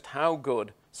 of just how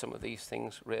good some of these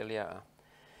things really are.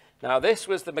 Now, this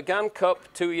was the McGann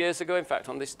Cup 2 years ago, in fact,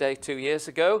 on this day 2 years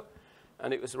ago,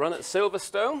 and it was run at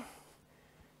Silverstone,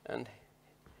 and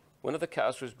one of the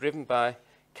cars was driven by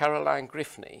Caroline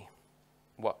Griffney.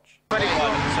 Watch.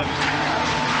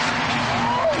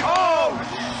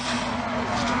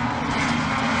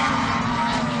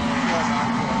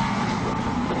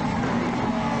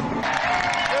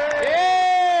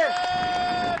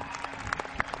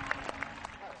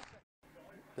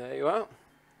 There you are.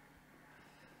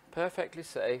 Perfectly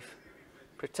safe,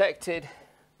 protected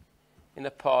in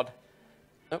a pod.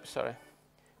 Oops, sorry.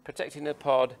 Protected in a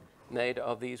pod made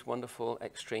of these wonderful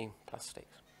extreme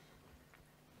plastics.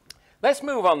 Let's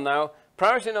move on now.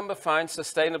 Priority number 5,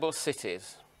 sustainable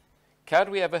cities.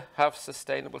 Can we ever have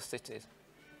sustainable cities?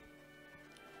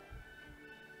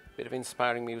 Bit of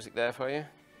inspiring music there for you.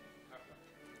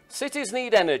 Cities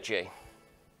need energy.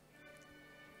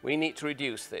 We need to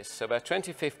reduce this. So by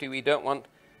 2050, we don't want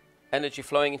energy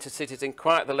flowing into cities in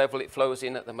quite the level it flows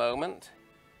in at the moment.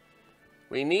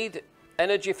 We need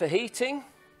energy for heating.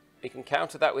 We can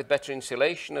counter that with better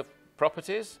insulation of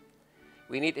properties.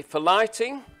 We need it for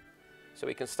lighting, so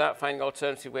we can start finding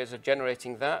alternative ways of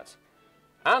generating that.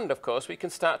 And of course, we can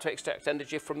start to extract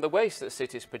energy from the waste that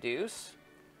cities produce.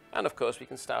 And of course, we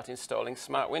can start installing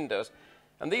smart windows.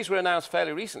 And these were announced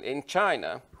fairly recently in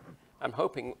China. I'm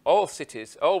hoping all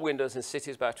cities, all windows in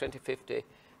cities by 2050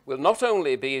 will not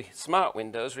only be smart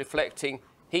windows reflecting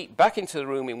heat back into the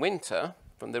room in winter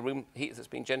from the room heat that's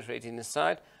been generated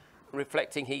inside,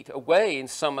 reflecting heat away in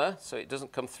summer so it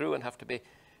doesn't come through and have to be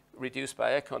reduced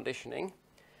by air conditioning.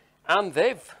 And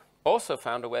they've also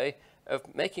found a way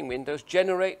of making windows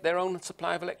generate their own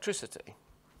supply of electricity.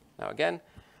 Now again,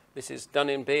 this is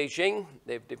done in Beijing.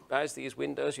 They've devised these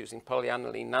windows using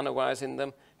polyaniline nanowires in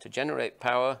them to generate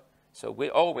power. So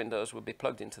all windows will be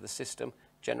plugged into the system,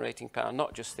 generating power,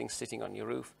 not just things sitting on your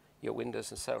roof. Your windows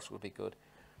themselves will be good.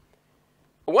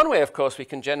 One way, of course, we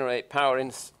can generate power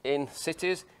in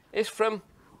cities is from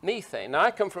methane. Now,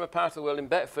 I come from a part of the world in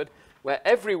Bedford where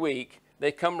every week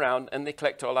they come round and they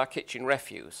collect all our kitchen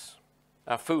refuse,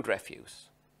 our food refuse.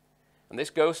 And this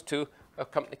goes to a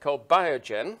company called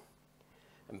Biogen.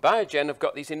 And Biogen have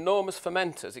got these enormous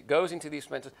fermenters. It goes into these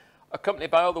fermenters,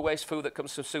 accompanied by all the waste food that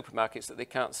comes from supermarkets that they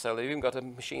can't sell. They've even got a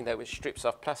machine there which strips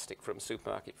off plastic from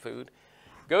supermarket food,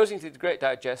 goes into the great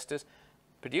digesters,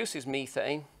 produces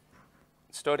methane,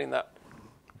 stored in that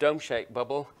dome-shaped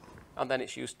bubble, and then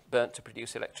it's burnt to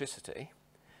produce electricity.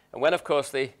 And when, of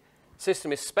course, the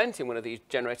system is spent in one of these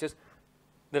generators,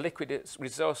 the liquid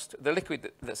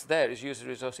that's there is used as a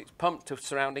resource. It's pumped to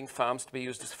surrounding farms to be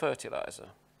used as fertilizer.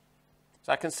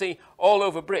 So I can see all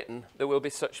over Britain there will be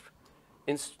such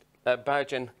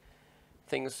biogen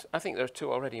things. I think there are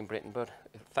 2 already in Britain, but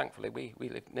thankfully we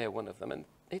live near one of them, and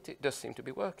it does seem to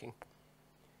be working.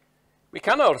 We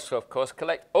can also, of course,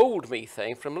 collect old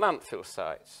methane from landfill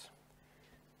sites.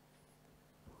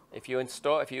 If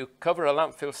you cover a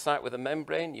landfill site with a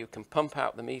membrane, you can pump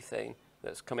out the methane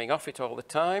that's coming off it all the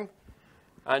time,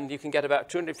 and you can get about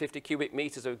 250 cubic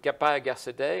meters of biogas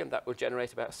a day, and that will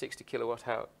generate about 60 kilowatt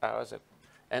hours of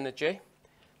energy.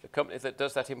 The company that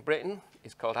does that in Britain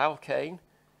is called Alkane,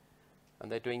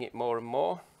 and they're doing it more and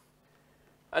more.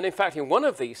 And in fact, in one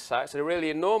of these sites, a really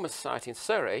enormous site in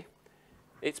Surrey,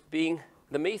 the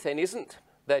methane isn't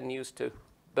then used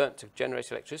burnt to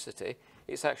generate electricity.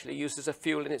 It's actually used as a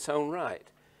fuel in its own right.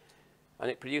 And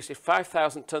it produces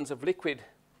 5,000 tons of liquid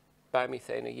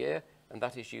biomethane a year, and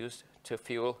that is used to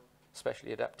fuel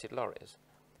specially adapted lorries.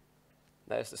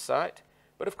 There's the site.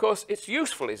 But of course, it's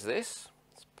useful is this.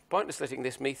 It's pointless letting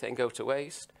this methane go to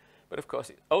waste. But of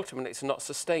course, ultimately, it's not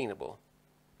sustainable.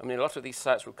 I mean, a lot of these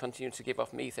sites will continue to give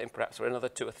off methane perhaps for another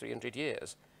 200 or 300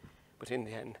 years. But in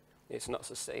the end, it's not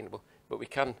sustainable. But we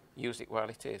can use it while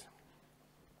it is.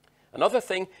 Another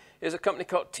thing is a company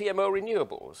called TMO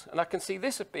Renewables. And I can see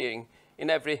this appearing in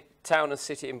every town and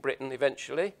city in Britain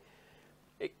eventually.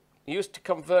 It used to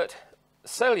convert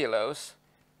cellulose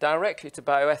directly to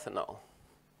bioethanol.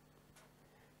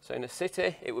 So in a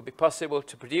city, it would be possible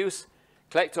to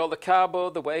collect all the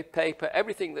cardboard, the waste paper,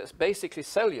 everything that's basically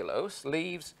cellulose,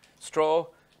 leaves, straw,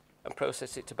 and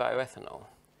process it to bioethanol.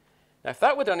 Now, if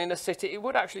that were done in a city, it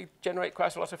would actually generate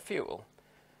quite a lot of fuel.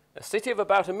 A city of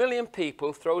about 1 million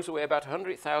people throws away about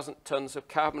 100,000 tons of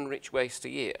carbon-rich waste a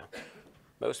year.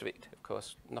 Most of it, of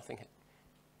course,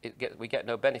 we get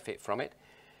no benefit from it.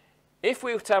 If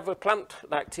we were to have a plant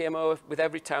like TMO with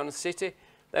every town and city,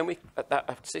 then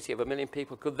that city of 1 million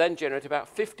people could then generate about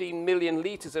 15 million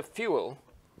litres of fuel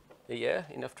a year,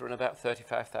 enough to run about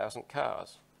 35,000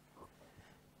 cars.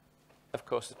 Of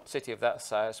course, a city of that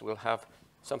size will have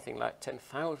something like 10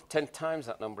 times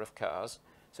that number of cars.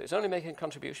 So it's only making a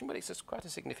contribution, but it's quite a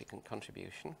significant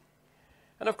contribution.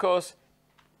 And of course,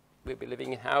 we'll be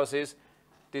living in houses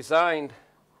designed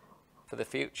for the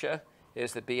future.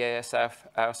 Here's the BASF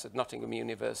house at Nottingham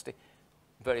University.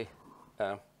 Very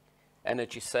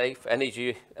energy safe,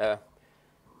 energy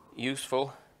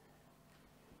useful.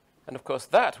 And of course,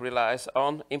 that relies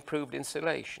on improved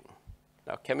insulation.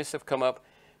 Now, chemists have come up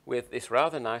with this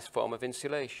rather nice form of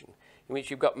insulation, in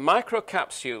which you've got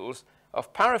microcapsules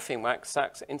of paraffin wax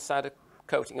sacs inside a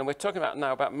coating. And we're talking about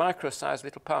now about micro-sized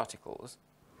little particles.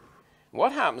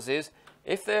 What happens is,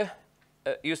 if they're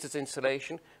used as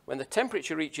insulation, when the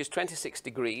temperature reaches 26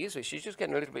 degrees, which is just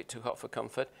getting a little bit too hot for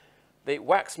comfort, the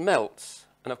wax melts.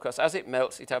 And of course, as it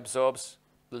melts, it absorbs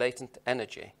latent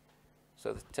energy.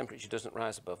 So the temperature doesn't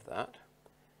rise above that.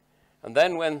 And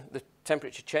then when the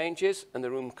temperature changes and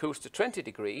the room cools to 20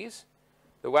 degrees,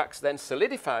 the wax then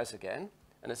solidifies again.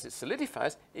 And as it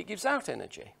solidifies, it gives out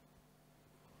energy.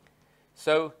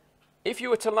 So if you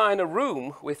were to line a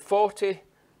room with 40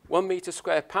 1-meter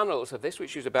square panels of this,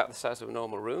 which is about the size of a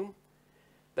normal room,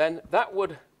 then that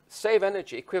would save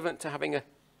energy equivalent to having a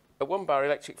 1-bar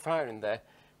electric fire in there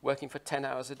working for 10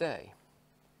 hours a day.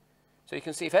 So you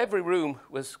can see if every room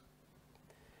was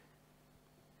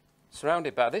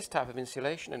surrounded by this type of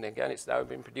insulation, and again, it's now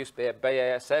been produced by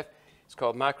BASF, it's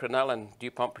called Micronal, and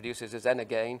DuPont produces as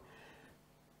N-again.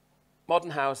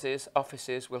 Modern houses,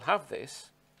 offices will have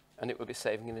this, and it will be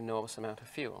saving an enormous amount of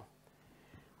fuel.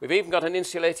 We've even got an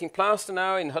insulating plaster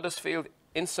now in Huddersfield.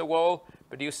 Insa Wall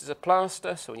produces a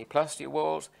plaster, so when you plaster your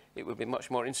walls, it will be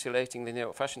much more insulating than the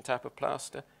old-fashioned type of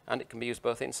plaster, and it can be used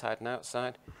both inside and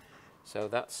outside. So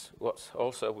that's what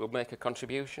also will make a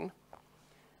contribution.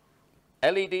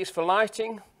 LEDs for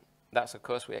lighting, that's of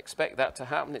course we expect that to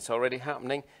happen. It's already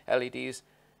happening. LEDs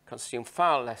consume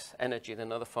far less energy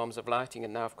than other forms of lighting,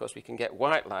 and now of course we can get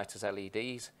white light as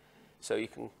LEDs. So you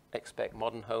can expect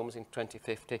modern homes in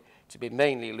 2050 to be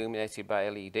mainly illuminated by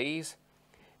LEDs.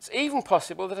 It's even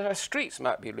possible that our streets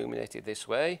might be illuminated this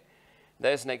way.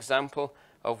 There's an example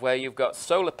of where you've got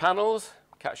solar panels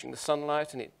catching the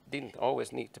sunlight, and it didn't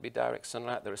always need to be direct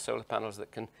sunlight. There are solar panels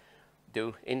that can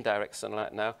do indirect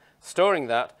sunlight now, storing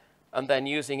that and then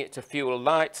using it to fuel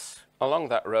lights along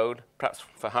that road, perhaps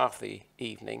for half the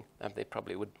evening, and they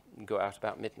probably would go out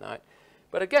about midnight.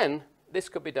 But again, this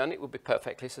could be done. It would be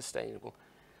perfectly sustainable.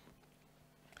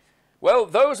 Well,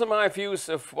 those are my views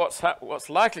of what's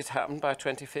likely to happen by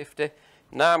 2050.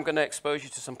 Now I'm going to expose you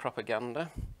to some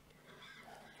propaganda.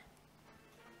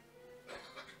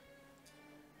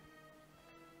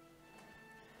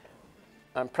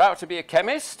 I'm proud to be a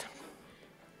chemist.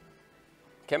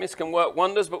 Chemists can work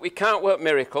wonders, but we can't work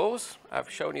miracles. I've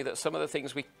shown you that some of the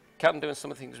things we can do and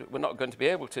some of the things we're not going to be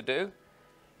able to do.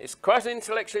 It's quite an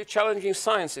intellectually challenging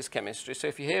science, this chemistry. So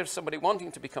if you hear somebody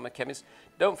wanting to become a chemist,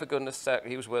 don't for goodness sake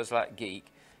use words like geek.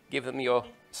 Give them your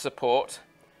support.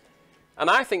 And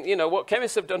I think, you know, what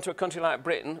chemists have done to a country like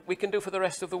Britain, we can do for the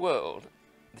rest of the world.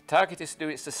 The target is to do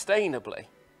it sustainably.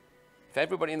 If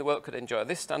everybody in the world could enjoy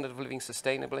this standard of living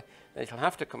sustainably, then it'll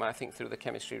have to come, I think, through the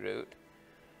chemistry route.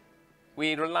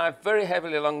 We rely very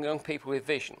heavily on young people with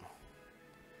vision.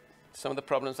 Some of the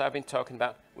problems I've been talking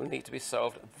about will need to be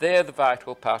solved. They're the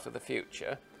vital part of the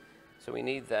future, so we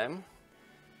need them.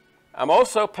 I'm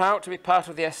also proud to be part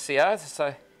of the SCI,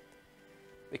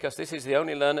 because this is the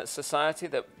only learned society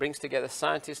that brings together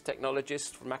scientists,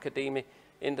 technologists from academia,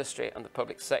 industry and the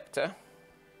public sector.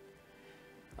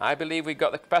 I believe we've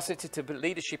got the capacity to be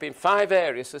leadership in 5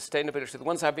 areas of sustainability, the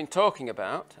ones I've been talking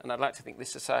about, and I'd like to think this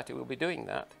society will be doing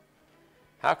that.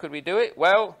 How could we do it?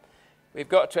 Well, we've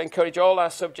got to encourage all our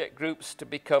subject groups to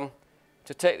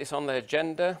take this on their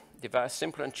agenda, devise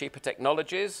simpler and cheaper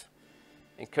technologies,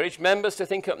 encourage members to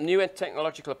think up new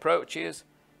technological approaches,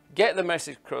 get the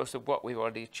message across of what we've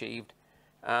already achieved,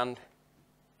 and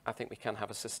I think we can have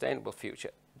a sustainable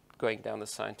future going down the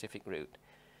scientific route.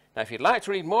 Now, if you'd like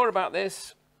to read more about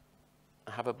this,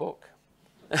 I have a book.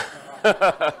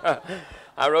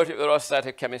 I wrote it with the Royal Society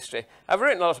of Chemistry. I've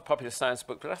written a lot of popular science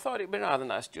books, but I thought it'd be rather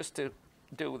nice just to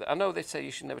do that. I know they say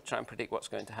you should never try and predict what's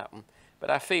going to happen,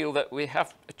 but I feel that we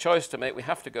have a choice to make. We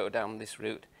have to go down this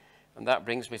route, and that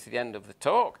brings me to the end of the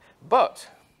talk. But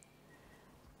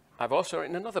I've also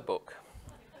written another book.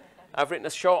 I've written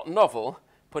a short novel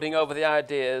putting over the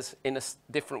ideas in a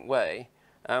different way.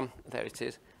 There it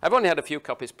is. I've only had a few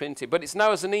copies printed, but it's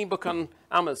now as an e-book on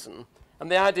Amazon. And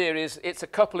the idea is it's a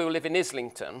couple who live in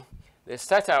Islington. They're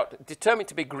set out, determined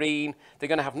to be green. They're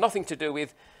going to have nothing to do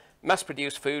with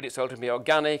mass-produced food. It's all going to be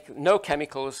organic, no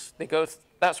chemicals.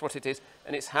 That's what it is.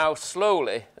 And it's how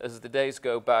slowly, as the days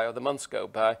go by or the months go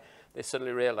by, they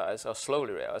suddenly realise, or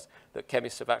slowly realise, that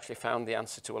chemists have actually found the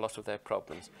answer to a lot of their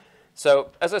problems. So,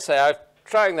 as I say, I'm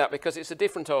trying that because it's a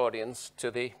different audience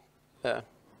to the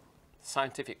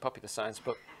scientific popular science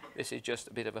book. This is just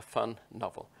a bit of a fun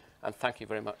novel. And thank you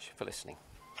very much for listening.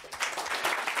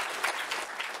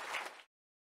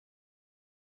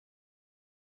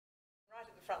 Right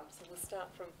at the front, so we'll start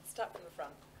from the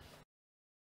front.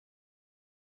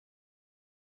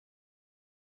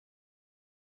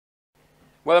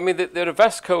 Well, I mean, there are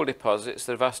vast coal deposits,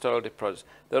 there are vast oil deposits.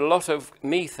 There are a lot of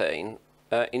methane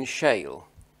in shale.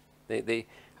 I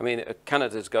mean,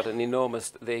 Canada's got an enormous,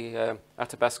 the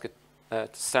Athabasca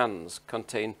sands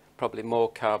contain probably more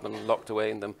carbon locked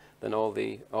away in them than all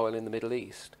the oil in the Middle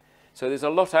East. So there's a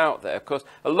lot out there. Of course,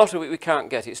 a lot of it we can't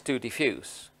get. It's too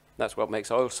diffuse. That's what makes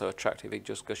oil so attractive. It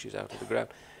just gushes out of the ground.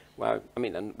 Well, I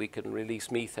mean, and we can release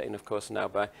methane, of course, now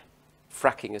by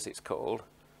fracking, as it's called.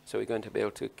 So we're going to be able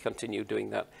to continue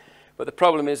doing that. But the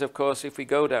problem is, of course, if we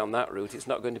go down that route, it's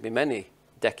not going to be many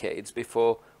decades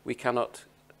before we cannot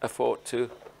afford to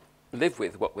live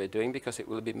with what we're doing, because it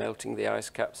will be melting the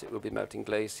ice caps, it will be melting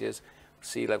glaciers,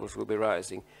 sea levels will be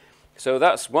rising. So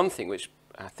that's one thing which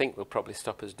I think will probably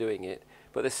stop us doing it.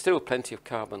 But there's still plenty of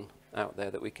carbon out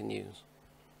there that we can use.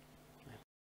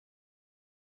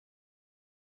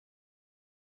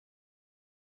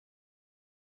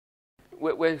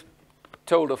 We're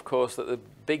told, of course, that the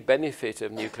big benefit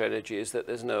of nuclear energy is that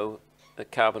there's no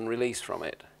carbon release from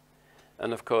it.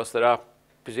 And of course, there are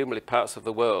presumably parts of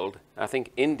the world, I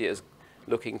think India's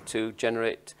looking to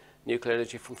generate nuclear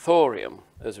energy from thorium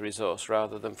as a resource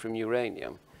rather than from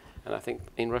uranium. And I think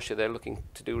in Russia they're looking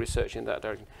to do research in that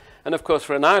direction. And of course,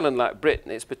 for an island like Britain,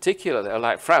 it's particularly, or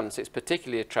like France, it's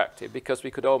particularly attractive because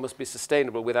we could almost be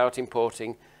sustainable without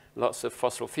importing lots of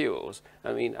fossil fuels.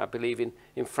 I mean, I believe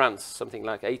in France, something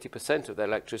like 80% of their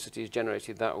electricity is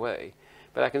generated that way.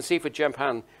 But I can see for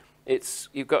Japan,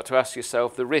 you've got to ask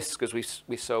yourself the risk, as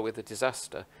we saw with the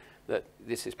disaster, that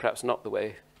this is perhaps not the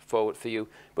way forward for you.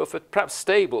 But for perhaps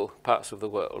stable parts of the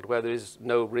world, where there is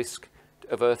no risk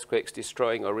of earthquakes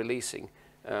destroying or releasing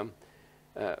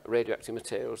radioactive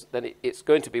materials, then it's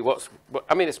going to be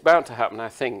I mean, it's bound to happen, I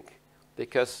think,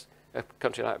 because a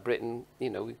country like Britain, you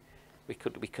know, we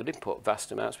could import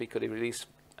vast amounts. We could release,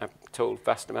 I'm told,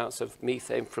 vast amounts of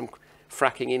methane from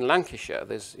fracking in Lancashire.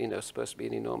 There's, you know, supposed to be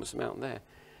an enormous amount there.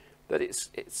 But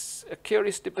it's a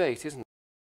curious debate, isn't it?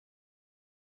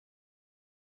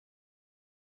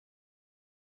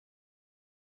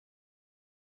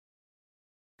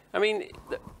 I mean,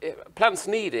 plants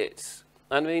need it.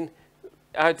 I mean,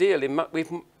 ideally,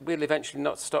 we'll eventually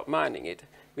not stop mining it.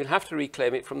 We'll have to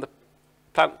reclaim it from the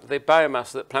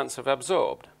biomass that plants have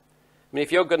absorbed. I mean,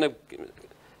 if you're going to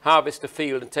harvest a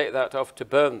field and take that off to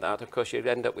burn that, of course, you'd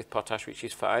end up with potash, which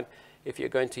is fine. If you're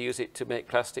going to use it to make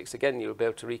plastics, again, you'll be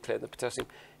able to reclaim the potassium.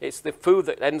 It's the food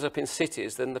that ends up in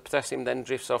cities, then the potassium then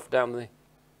drifts off down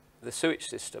the sewage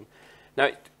system. Now,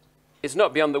 it's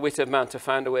not beyond the wit of man to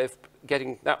find a way of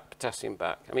getting that potassium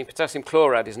back. I mean, potassium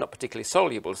chloride is not particularly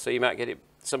soluble, so you might get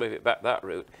some of it back that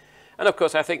route. And of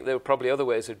course, I think there are probably other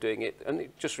ways of doing it, and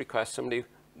it just requires somebody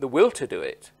the will to do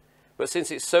it. But since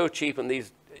it's so cheap and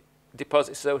these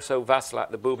deposits are so vast,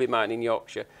 like the Booby mine in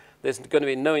Yorkshire, there's going to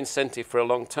be no incentive for a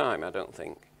long time, I don't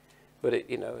think. But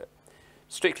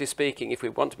strictly speaking, if we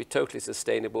want to be totally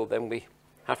sustainable, then we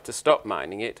have to stop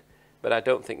mining it. But I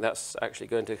don't think that's actually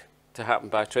going to happen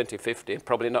by 2050, and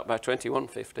probably not by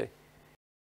 2150.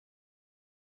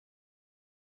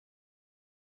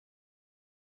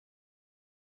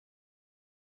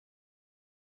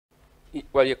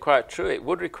 Well, you're quite true. It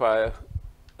would require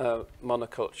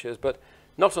monocultures, but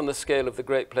not on the scale of the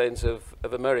Great Plains of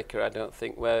America, I don't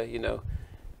think, where,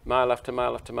 mile after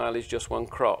mile after mile is just one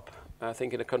crop. I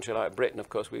think in a country like Britain, of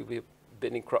course, we've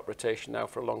been in crop rotation now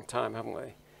for a long time, haven't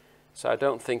we? So I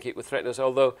don't think it would threaten us,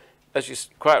 although, as you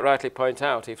quite rightly point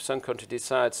out, if some country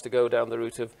decides to go down the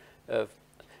route of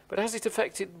but has it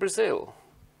affected Brazil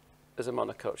as a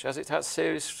monoculture? Has it had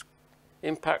serious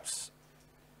impacts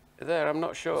there? I'm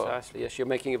not sure. Precisely, yes, you're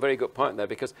making a very good point there,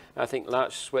 because I think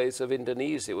large swathes of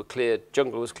Indonesia were cleared,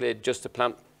 jungle was cleared just to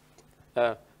plant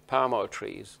palm oil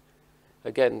trees.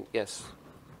 Again, yes,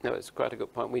 no, it's quite a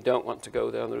good point. We don't want to go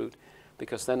down the route,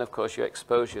 because then, of course, you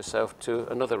expose yourself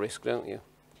to another risk, don't you?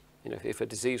 If a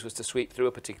disease was to sweep through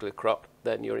a particular crop,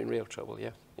 then you're in real trouble,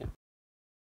 yeah.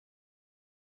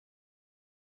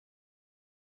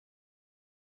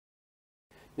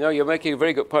 No, you're making a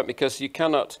very good point, because you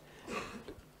cannot,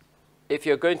 if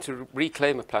you're going to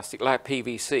reclaim a plastic like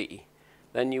PVC,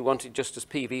 then you want it just as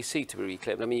PVC to be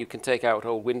reclaimed. I mean, you can take out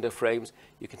old window frames,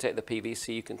 you can take the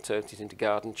PVC, you can turn it into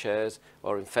garden chairs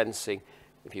or in fencing.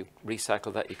 If you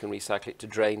recycle that, you can recycle it to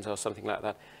drains or something like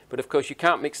that. But of course, you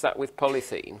can't mix that with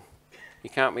polythene. You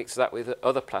can't mix that with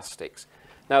other plastics.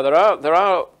 Now, there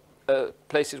are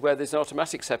places where there's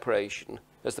automatic separation.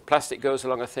 As the plastic goes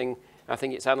along a thing, I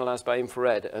think it's analysed by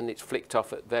infrared and it's flicked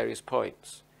off at various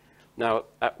points. Now,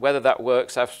 whether that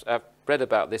works, I've read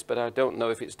about this, but I don't know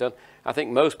if it's done. I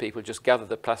think most people just gather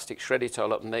the plastic, shred it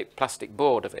all up and make plastic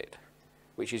board of it,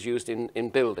 which is used in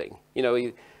building.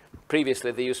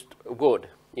 Previously they used wood.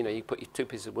 You put your 2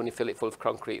 pieces of wood, you fill it full of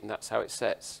concrete, and that's how it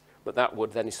sets. But that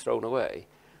wood then is thrown away.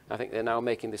 I think they're now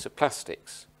making this of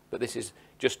plastics. But this is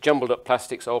just jumbled up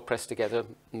plastics all pressed together,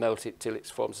 melt it till it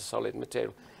forms a solid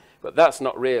material. But that's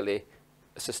not really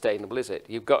sustainable, is it?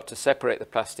 You've got to separate the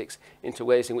plastics into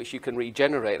ways in which you can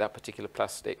regenerate that particular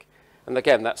plastic. And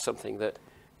again, that's something that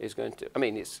is going to, I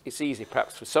mean, it's easy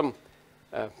perhaps for some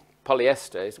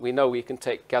polyesters. We know we can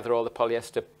gather all the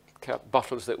polyester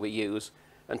bottles that we use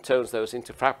and turn those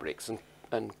into fabrics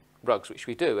and rugs, which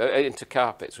we do, into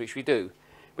carpets, which we do.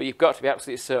 But you've got to be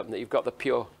absolutely certain that you've got the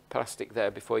pure plastic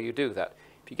there before you do that.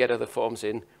 If you get other forms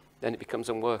in, then it becomes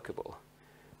unworkable.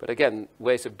 But again,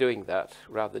 ways of doing that,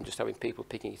 rather than just having people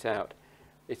picking it out,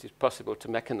 it is possible to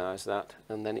mechanise that,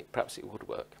 and then perhaps it would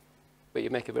work. But you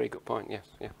make a very good point, yes,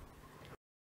 yeah.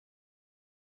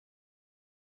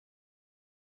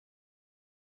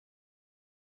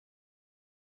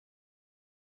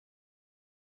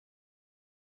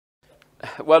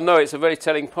 Well, no, it's a very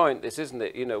telling point, this, isn't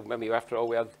it? Maybe after all,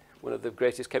 we had one of the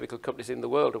greatest chemical companies in the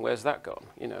world, and where's that gone?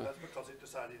 That's because it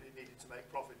decided it needed to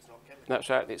make profits, not chemicals. That's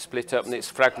right, it's split up and it's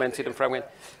fragmented and fragmented.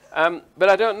 But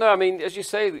I don't know, I mean, as you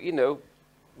say,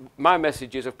 my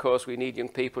message is, of course, we need young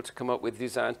people to come up with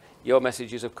designs. Your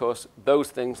message is, of course,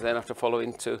 those things then have to follow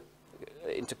into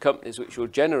companies which will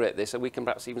generate this, and we can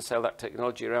perhaps even sell that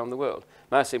technology around the world.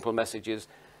 My simple message is,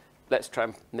 let's try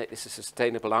and make this a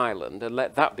sustainable island and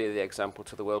let that be the example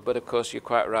to the world. But of course, you're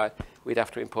quite right. We'd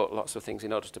have to import lots of things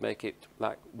in order to make it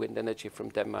like wind energy from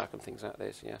Denmark and things like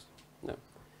this, yes. No.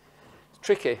 It's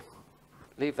tricky.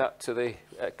 Leave that to the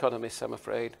economists, I'm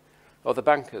afraid. Or the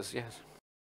bankers, yes.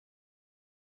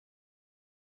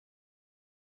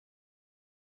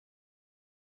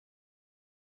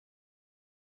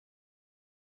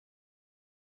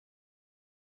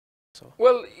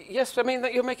 Well, yes, I mean,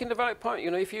 that you're making the valid point.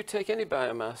 If you take any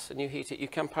biomass and you heat it, you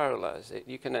can paralyse it.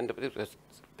 You can end up with,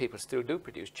 people still do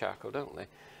produce charcoal, don't they?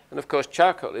 And of course,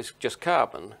 charcoal is just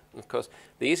carbon. And of course,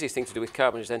 the easiest thing to do with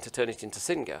carbon is then to turn it into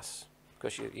syngas.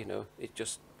 Because, it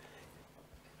just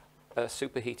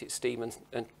superheat its steam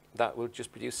and that will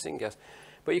just produce syngas.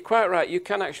 But you're quite right, you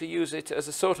can actually use it as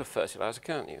a sort of fertiliser,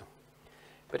 can't you?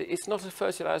 But it's not a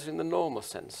fertiliser in the normal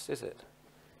sense, is it?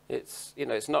 It's, you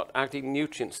know, it's not adding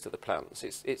nutrients to the plants.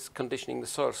 It's conditioning the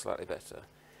soil slightly better.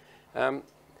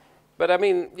 But I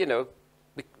mean, you know,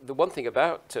 the one thing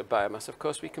about biomass, of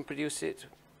course, we can produce it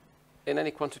in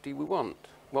any quantity we want.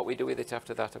 What we do with it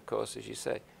after that, of course, as you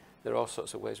say, there are all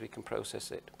sorts of ways we can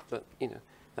process it. But, you know,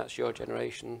 that's your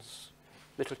generation's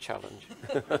little challenge.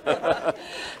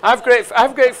 I've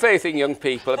great faith in young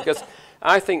people, because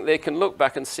I think they can look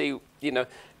back and see, you know,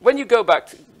 when you go back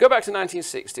to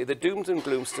 1960, the dooms and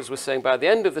gloomsters were saying by the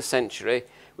end of the century,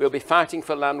 we'll be fighting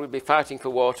for land, we'll be fighting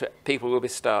for water, people will be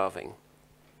starving.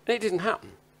 And it didn't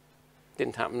happen. It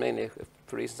didn't happen mainly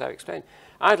for reasons I've explained.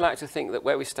 I'd like to think that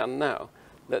where we stand now,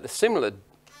 that the similar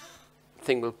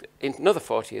thing will, in another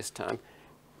 40 years' time,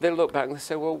 they'll look back and they'll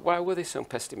say, well, why were they so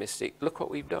pessimistic? Look what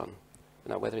we've done.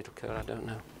 Now, whether it'll occur, I don't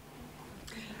know.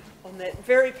 On that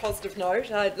very positive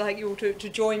note, I'd like you all to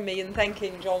join me in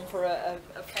thanking John for a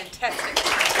fantastic...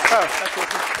 Oh,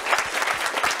 thank you.